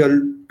controversial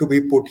to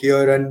be put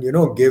here, and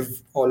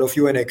give all of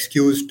you an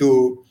excuse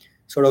to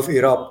sort of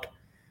erupt.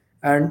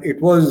 And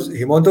it was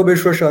Himanta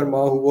Biswa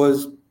Sharma who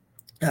was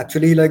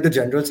actually like the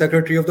general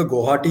secretary of the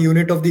Guwahati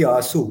unit of the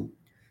ASU,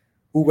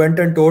 who went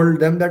and told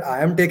them that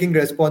I am taking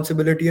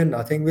responsibility and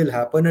nothing will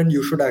happen, and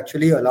you should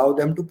actually allow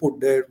them to put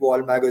their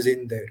wall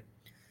magazine there.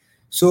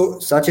 So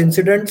such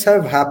incidents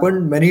have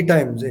happened many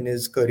times in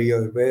his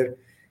career, where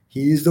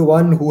he is the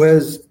one who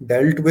has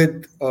dealt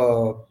with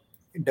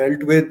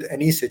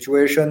any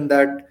situation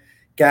that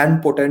can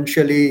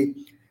potentially,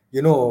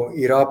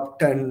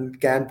 erupt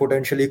and can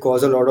potentially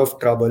cause a lot of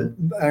trouble.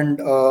 And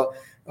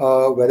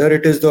whether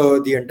it is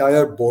the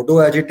entire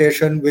Bodo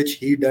agitation which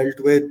he dealt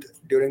with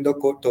during the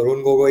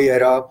Tarun Gogoi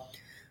era,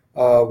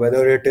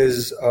 whether it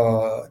is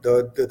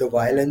the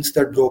violence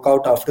that broke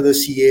out after the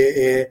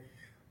CAA,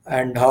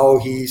 and how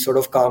he sort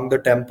of calmed the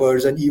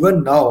tempers. And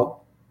even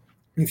now,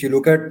 if you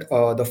look at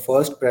the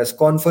first press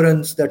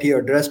conference that he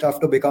addressed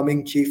after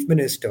becoming chief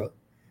minister,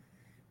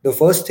 the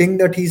first thing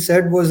that he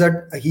said was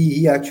that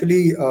he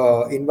actually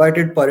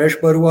invited Paresh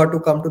Barua to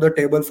come to the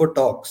table for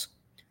talks.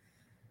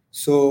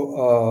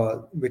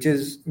 So, which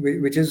is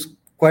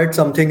quite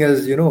something,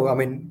 as I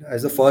mean,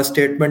 as the first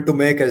statement to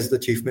make as the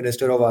chief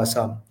minister of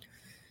Assam.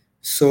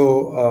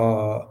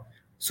 So,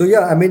 so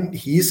yeah, I mean,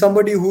 he's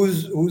somebody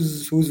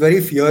who's very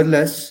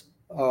fearless,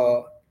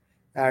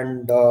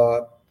 and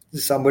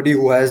somebody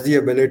who has the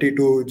ability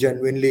to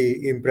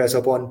genuinely impress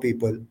upon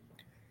people,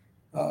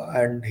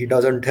 and he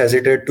doesn't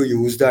hesitate to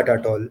use that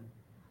at all.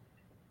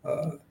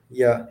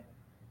 Yeah,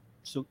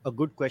 So a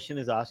good question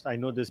is asked. I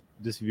know this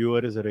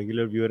viewer is a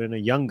regular viewer and a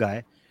young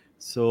guy.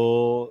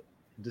 So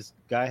this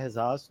guy has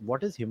asked,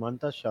 what is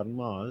Himanta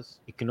Sharma's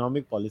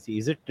economic policy?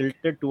 Is it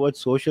tilted towards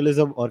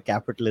socialism or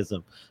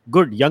capitalism?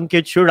 Good. Young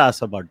kids should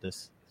ask about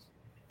this.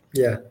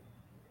 yeah.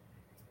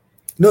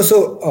 No,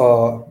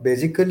 so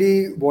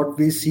basically, what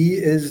we see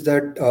is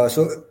that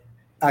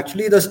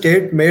actually the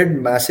state made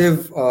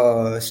massive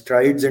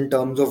strides in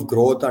terms of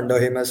growth under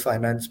him as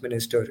finance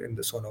minister in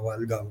the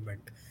Sonowal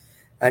government.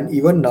 And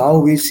even now,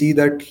 we see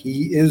that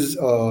he is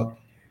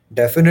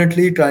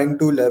definitely trying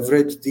to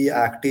leverage the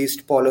Act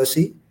East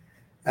policy,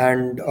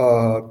 and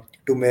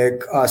to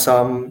make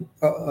Assam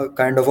a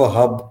kind of a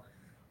hub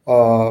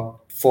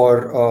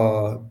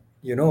for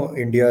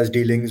India's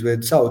dealings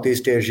with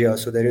Southeast Asia.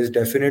 So there is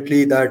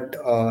definitely that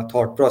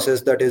thought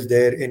process that is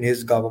there in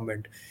his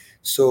government.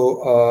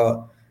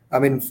 So I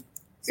mean,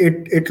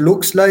 it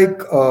looks like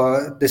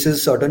this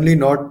is certainly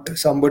not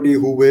somebody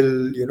who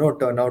will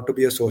turn out to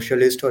be a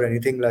socialist or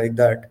anything like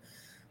that.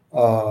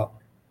 Uh,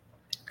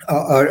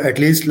 or at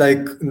least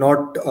like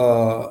not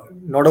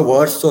a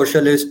worse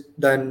socialist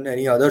than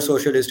any other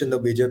socialist in the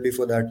BJP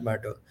for that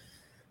matter.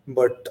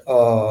 But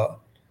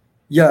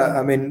yeah,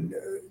 I mean,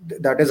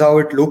 that is how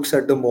it looks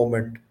at the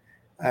moment.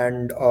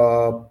 And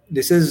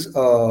this is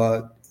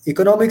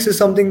economics is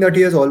something that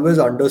he has always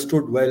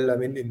understood well. I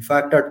mean, in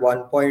fact, at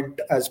one point,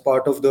 as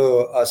part of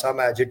the Assam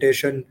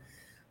agitation,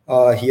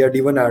 he had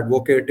even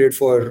advocated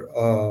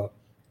for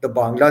the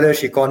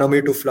Bangladesh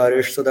economy to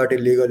flourish so that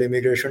illegal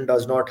immigration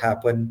does not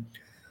happen.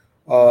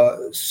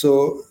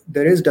 So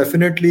there is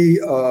definitely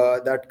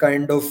that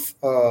kind of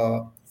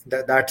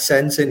that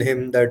sense in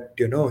him that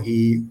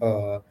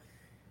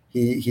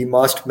he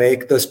must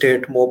make the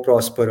state more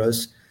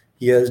prosperous.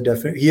 He has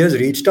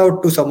reached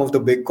out to some of the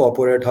big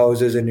corporate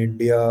houses in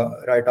India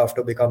right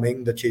after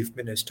becoming the chief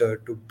minister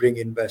to bring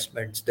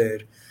investments there.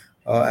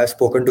 I've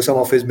spoken to some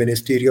of his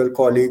ministerial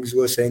colleagues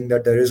who are saying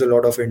that there is a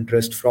lot of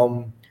interest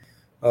from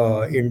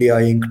India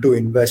Inc. to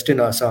invest in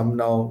Assam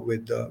now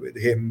with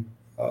him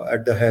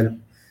at the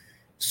helm.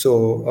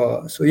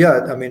 So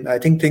yeah, I mean, I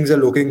think things are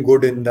looking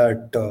good in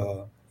that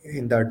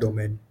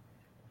domain.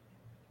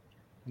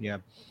 Yeah.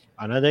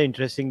 Another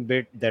interesting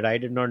bit that I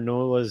did not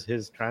know was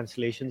his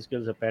translation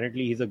skills.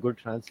 Apparently, he's a good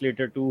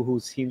translator too, who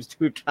seems to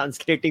be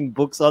translating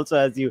books also,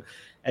 as you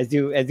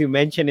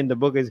mentioned in the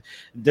book. Is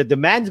the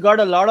man's got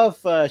a lot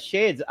of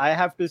shades, I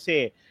have to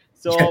say.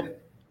 So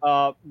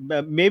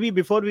maybe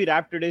before we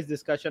wrap today's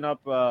discussion up,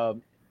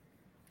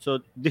 so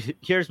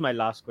here's my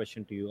last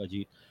question to you,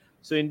 Ajit.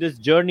 So in this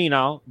journey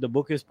now, the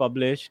book is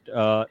published.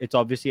 It's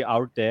obviously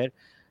out there.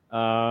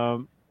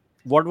 Um,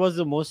 what was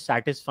the most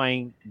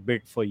satisfying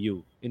bit for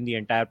you in the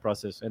entire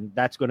process? And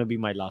that's going to be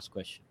my last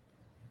question.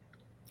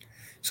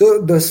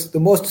 So the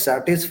most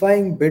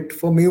satisfying bit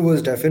for me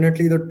was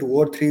definitely the 2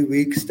 or 3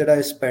 weeks that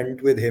I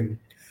spent with him,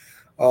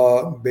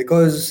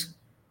 because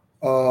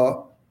uh,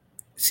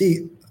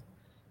 see,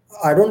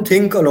 I don't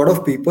think a lot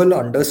of people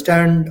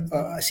understand.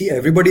 See,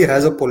 everybody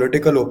has a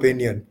political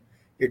opinion.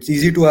 It's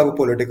easy to have a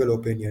political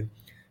opinion,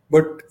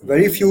 but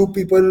very few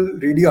people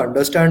really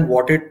understand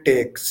what it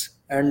takes.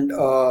 And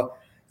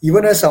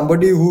even as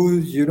somebody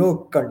who's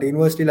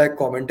continuously like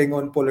commenting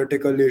on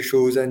political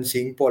issues and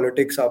seeing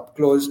politics up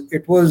close,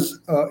 it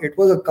was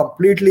a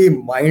completely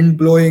mind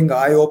blowing,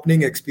 eye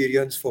opening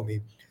experience for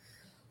me,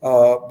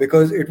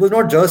 because it was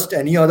not just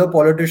any other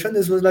politician.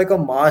 This was like a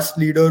mass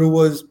leader who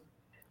was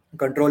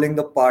controlling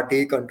the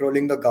party,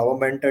 controlling the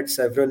government at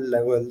several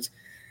levels.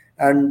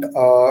 And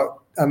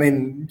I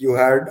mean,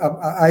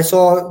 I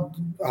saw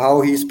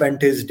how he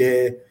spent his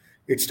day.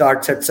 It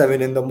starts at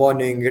 7 in the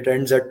morning, it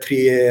ends at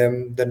 3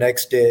 a.m. the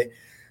next day.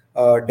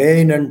 Day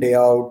in and day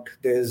out,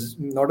 there's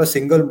not a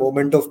single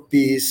moment of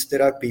peace.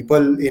 There are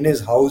people in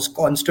his house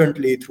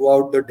constantly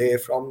throughout the day,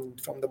 from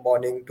the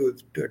morning to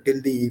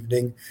till the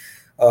evening,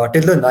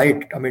 till the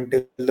night. I mean,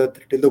 till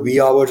the wee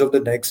hours of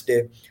the next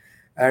day.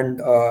 And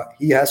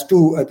he has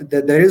to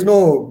there is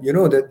no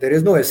there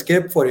is no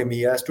escape for him.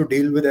 He has to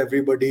deal with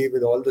everybody,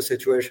 with all the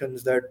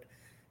situations that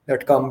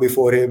come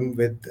before him,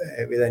 with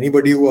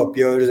anybody who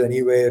appears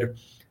anywhere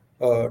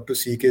to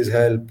seek his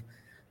help.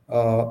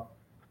 uh,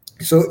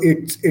 so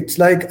it's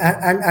like,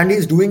 and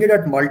he's doing it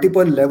at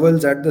multiple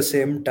levels at the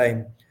same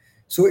time.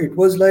 So it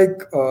was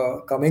like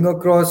coming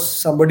across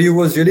somebody who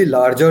was really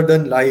larger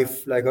than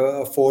life, like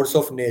a force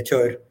of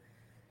nature.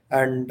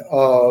 And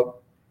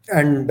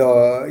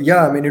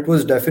yeah, I mean, it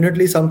was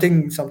definitely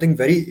something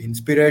very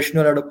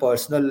inspirational at a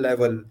personal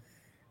level.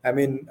 I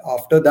mean,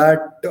 after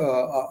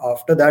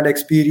that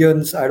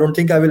experience, I don't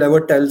think I will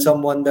ever tell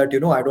someone that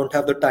I don't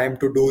have the time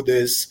to do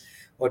this,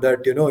 or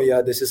that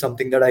yeah, this is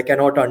something that I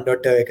cannot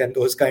undertake, and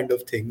those kind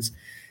of things.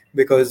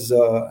 Because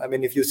I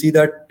mean, if you see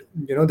that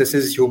this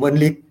is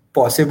humanly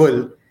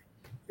possible,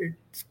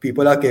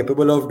 people are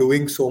capable of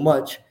doing so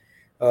much.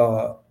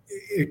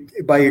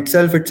 By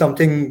itself, it's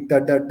something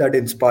that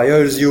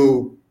inspires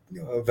you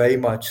very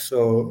much.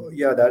 So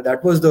yeah,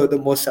 that was the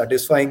most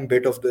satisfying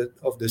bit of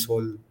this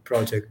whole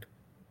project.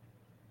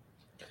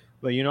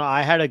 Well,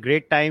 I had a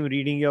great time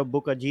reading your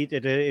book, Ajit.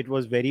 It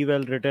was very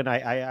well written.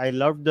 I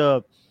loved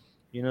the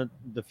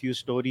few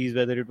stories,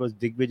 whether it was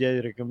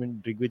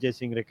Digvijay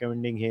Singh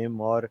recommending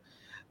him, or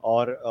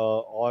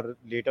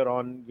later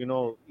on,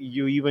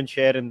 you even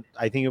share, and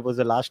I think it was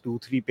the last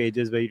 2-3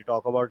 pages where you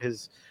talk about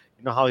his,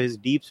 how his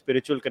deep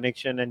spiritual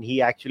connection, and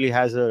he actually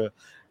has a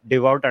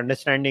devout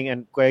understanding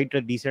and quite a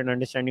decent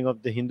understanding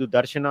of the Hindu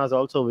darshanas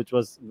also, which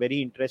was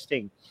very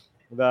interesting,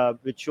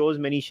 which shows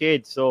many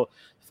shades. So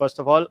first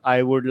of all,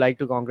 I would like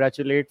to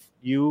congratulate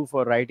you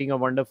for writing a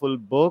wonderful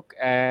book,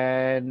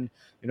 and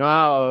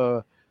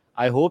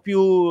I hope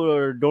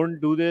you don't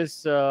do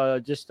this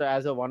just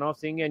as a one-off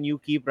thing, and you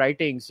keep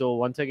writing. So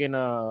once again,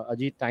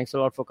 Ajit, thanks a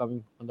lot for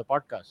coming on the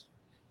podcast.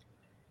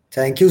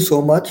 Thank you so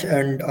much,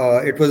 and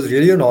it was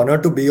really an honor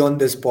to be on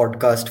this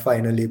podcast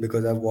finally,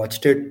 because I've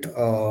watched it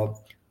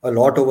a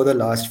lot over the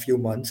last few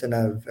months, and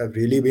I've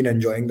really been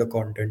enjoying the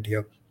content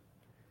here.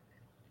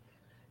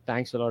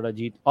 Thanks a lot,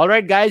 Ajit. All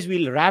right, guys,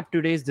 we'll wrap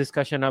today's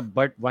discussion up.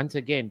 But once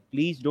again,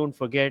 please don't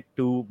forget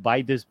to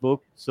buy this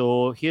book.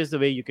 So here's the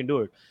way you can do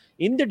it.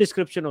 In the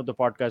description of the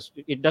podcast,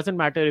 it doesn't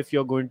matter if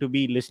you're going to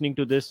be listening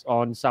to this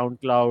on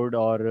SoundCloud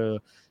or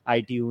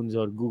iTunes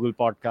or Google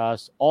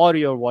Podcasts, or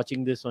you're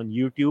watching this on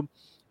YouTube.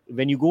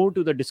 When you go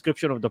to the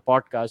description of the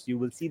podcast, you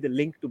will see the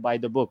link to buy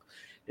the book.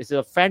 It's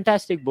a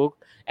fantastic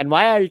book. And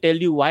why, I'll tell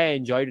you why I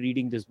enjoyed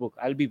reading this book.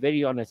 I'll be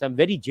very honest. I'm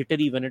very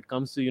jittery when it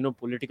comes to,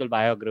 political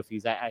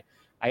biographies.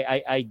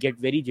 I get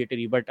very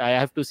jittery, but I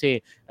have to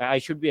say I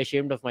should be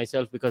ashamed of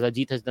myself because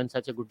Ajit has done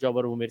such a good job,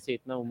 और वो मेरे से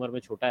इतना उम्र में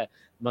छोटा है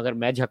मगर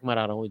मैं झक मार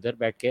रहा हूँ इधर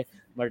बैठ के.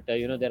 But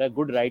there are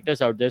good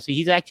writers out there, so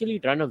he's actually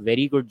done a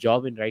very good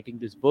job in writing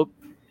this book.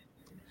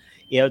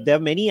 Yeah, there are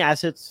many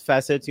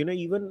facets,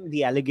 even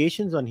the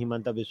allegations on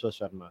Himanta Biswa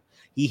Sarma.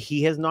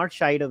 He has not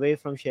shied away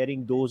from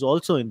sharing those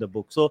also in the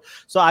book. So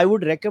I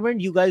would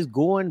recommend you guys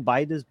go and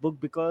buy this book,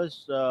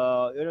 because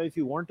if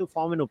you want to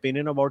form an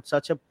opinion about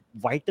such a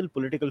vital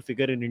political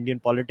figure in Indian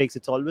politics,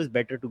 it's always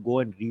better to go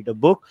and read a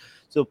book.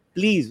 So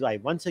please, I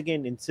once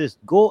again insist,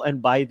 go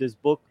and buy this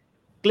book.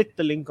 Click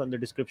the link on the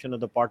description of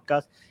the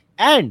podcast.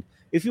 And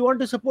if you want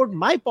to support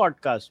my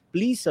podcast,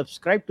 please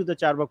subscribe to the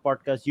Charbak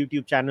Podcast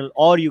YouTube channel,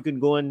 or you can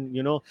go and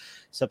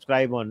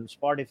subscribe on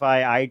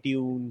Spotify,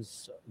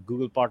 iTunes,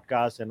 Google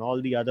Podcasts, and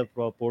all the other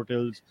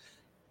portals.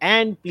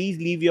 And please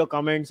leave your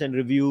comments and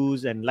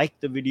reviews and like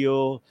the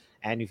video.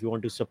 And if you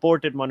want to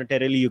support it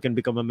monetarily, you can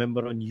become a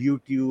member on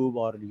YouTube,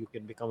 or you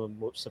can become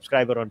a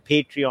subscriber on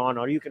Patreon,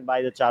 or you can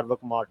buy the Charvak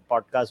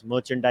podcast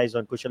merchandise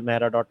on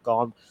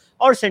kushalmehra.com,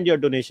 or send your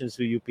donations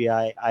through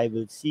UPI. I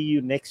will see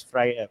you next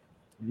Friday,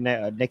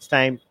 next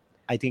time.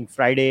 I think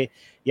Friday.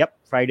 Yep,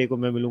 Friday को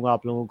मैं मिलूंगा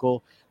आप लोगों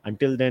को.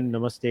 Until then,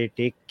 namaste,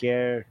 take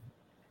care,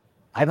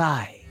 bye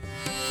bye.